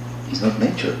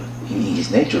nature. In his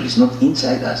nature, it's not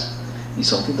inside us. It's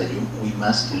something that we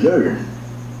must learn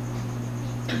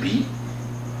to be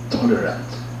tolerant,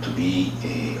 to be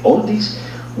all this.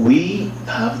 We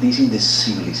have this in the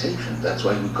civilization. That's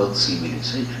why we call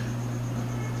civilization,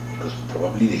 because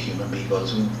probably the human being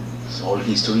also in his whole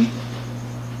history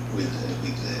with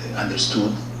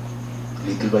understood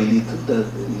little by little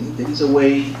that there is a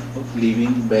way of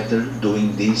living better,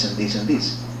 doing this and this and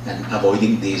this, and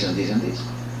avoiding this and this and this.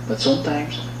 But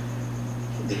sometimes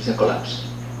there is a collapse,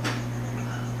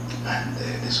 and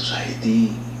the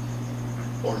society,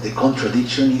 or the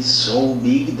contradiction is so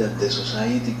big that the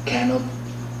society cannot,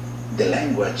 the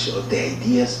language or the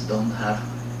ideas don't have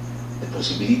the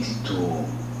possibility to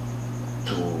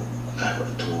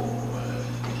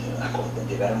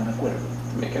llegar a un acuerdo.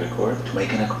 Make an accord? To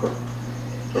make an accord.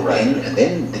 Right. And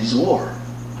then there is war.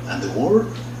 And the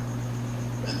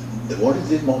war is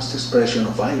the most expression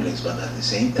of violence, but at the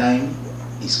same time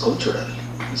is cultural.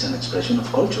 It's an expression of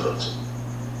culture also.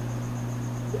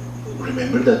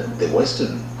 Remember that the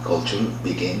Western culture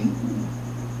began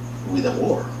with a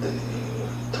war, the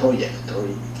Troy.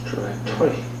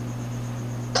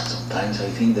 Sometimes I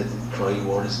think that the Troy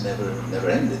War is never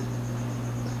ended,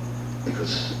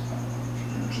 because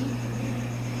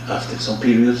after some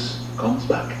periods comes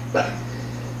back. But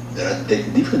there are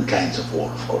different kinds of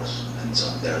war, of course, and so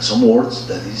there are some wars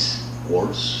that is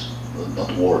wars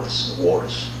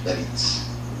that it's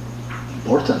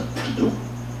important to do,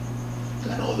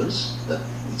 and others that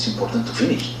it's important to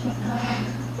finish.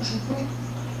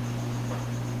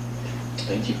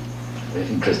 Thank you. Very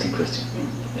interesting question.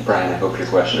 Brian, I hope your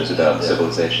question is about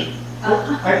civilization.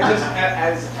 I just,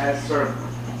 as sort of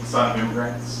son of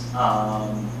immigrants,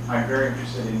 I'm very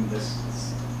interested in this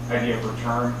idea of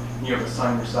return. You have a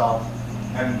son yourself,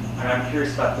 and I'm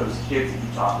curious about those kids that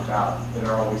you talked about that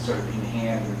are always sort of in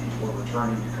hand when people are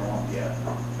returning to Colombia.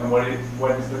 And what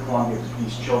is the Colombia that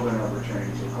these children are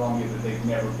returning to? Colombia that they've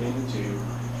never been to,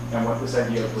 and what this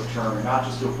idea of return, not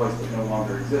just to a place that no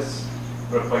longer exists,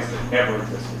 but a place that never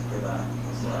existed for them.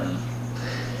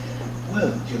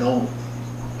 Well,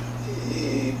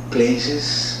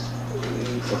 places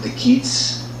for the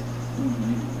kids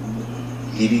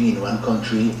living in one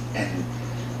country and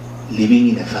living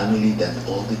in a family that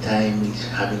all the time is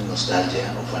having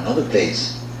nostalgia of another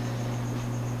place.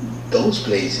 Those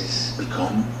places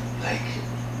become like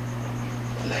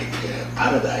a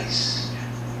paradise,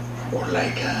 or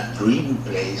like a dream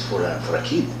place for a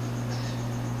kid.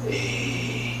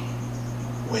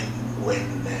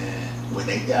 When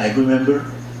I remember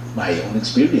my own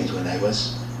experience when I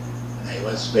was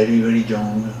very, very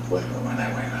young, when I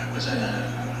was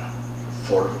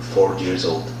 4 years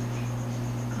old.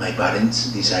 My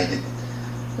parents decided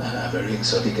a very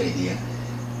exotic idea,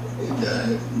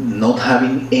 not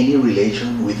having any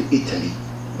relation with Italy.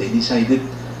 They decided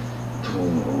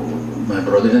my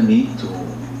brother and me, to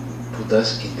put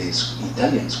us in this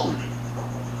Italian school.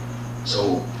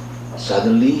 So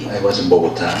suddenly I was in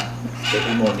Bogota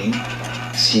every morning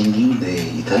singing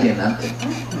the Italian anthem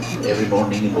every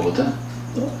morning in Bogota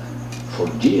for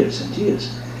years and years,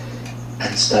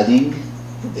 and studying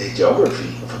the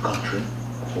geography of a country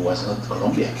who was not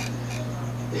Colombia,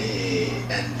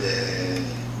 and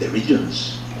the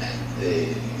regions and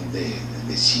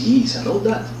the seas and all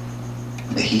that.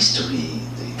 the history.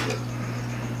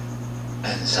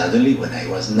 And suddenly, when I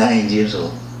was 9 years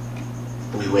old,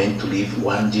 we went to live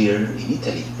 1 year in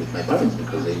Italy with my parents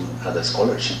because they had a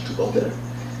scholarship to go there.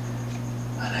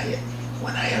 And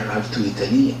when I arrived to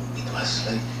Italy, it was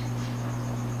like,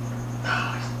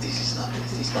 no, this is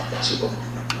not possible.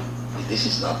 This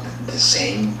is not the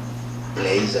same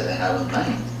place that I have in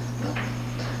mind. No?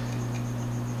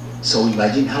 So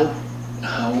imagine how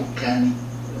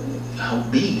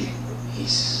big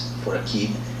is for a kid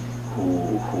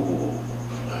who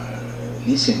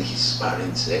listen to his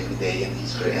parents every day and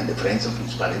the friends of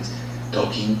his parents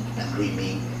talking and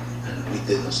dreaming and with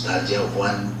the nostalgia of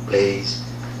one place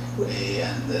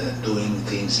and doing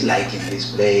things like in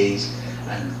this place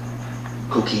and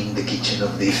cooking the kitchen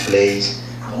of this place.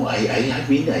 No,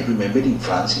 I remember in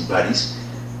France, in Paris,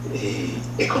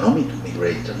 economic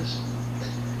migrators,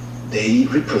 they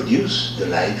reproduce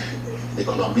the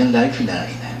Colombian life in an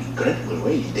incredible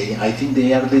way. I think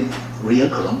they are the real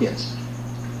Colombians,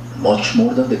 much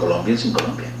more than the Colombians in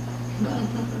Colombia. No,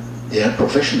 they are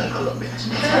professional Colombians.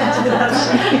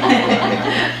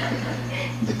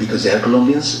 Because they are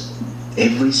Colombians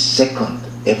every second,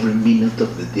 every minute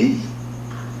of the day,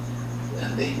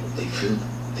 and they feel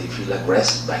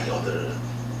aggressed by other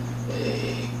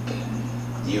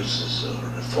uses or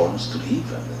forms to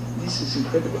live. And this is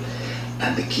incredible.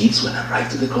 And the kids, when arrive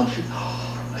to the country,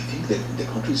 I think that the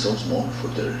country is so small for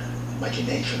their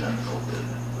imagination and for their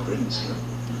dreams.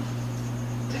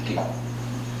 Thank you.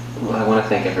 Well, I want to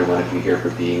thank every one of you here for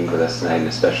being with us tonight, and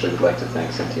especially would like to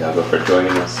thank Santiago for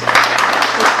joining us. It's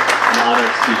an honor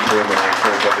to speak to him, and I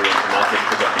encourage everyone to not just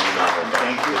forget the new novel.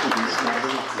 Thank you for this.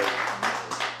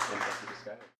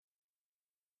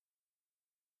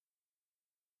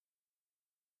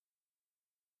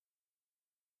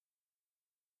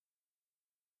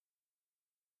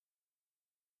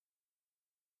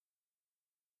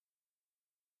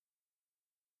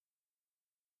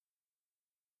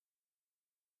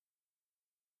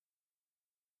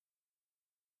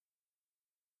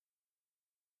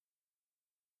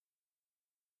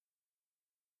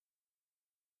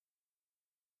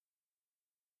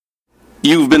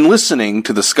 You've been listening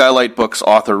to the Skylight Books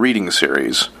author reading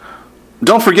series.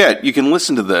 Don't forget, you can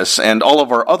listen to this and all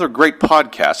of our other great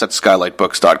podcasts at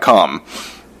skylightbooks.com.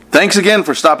 Thanks again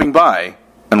for stopping by,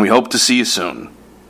 and we hope to see you soon.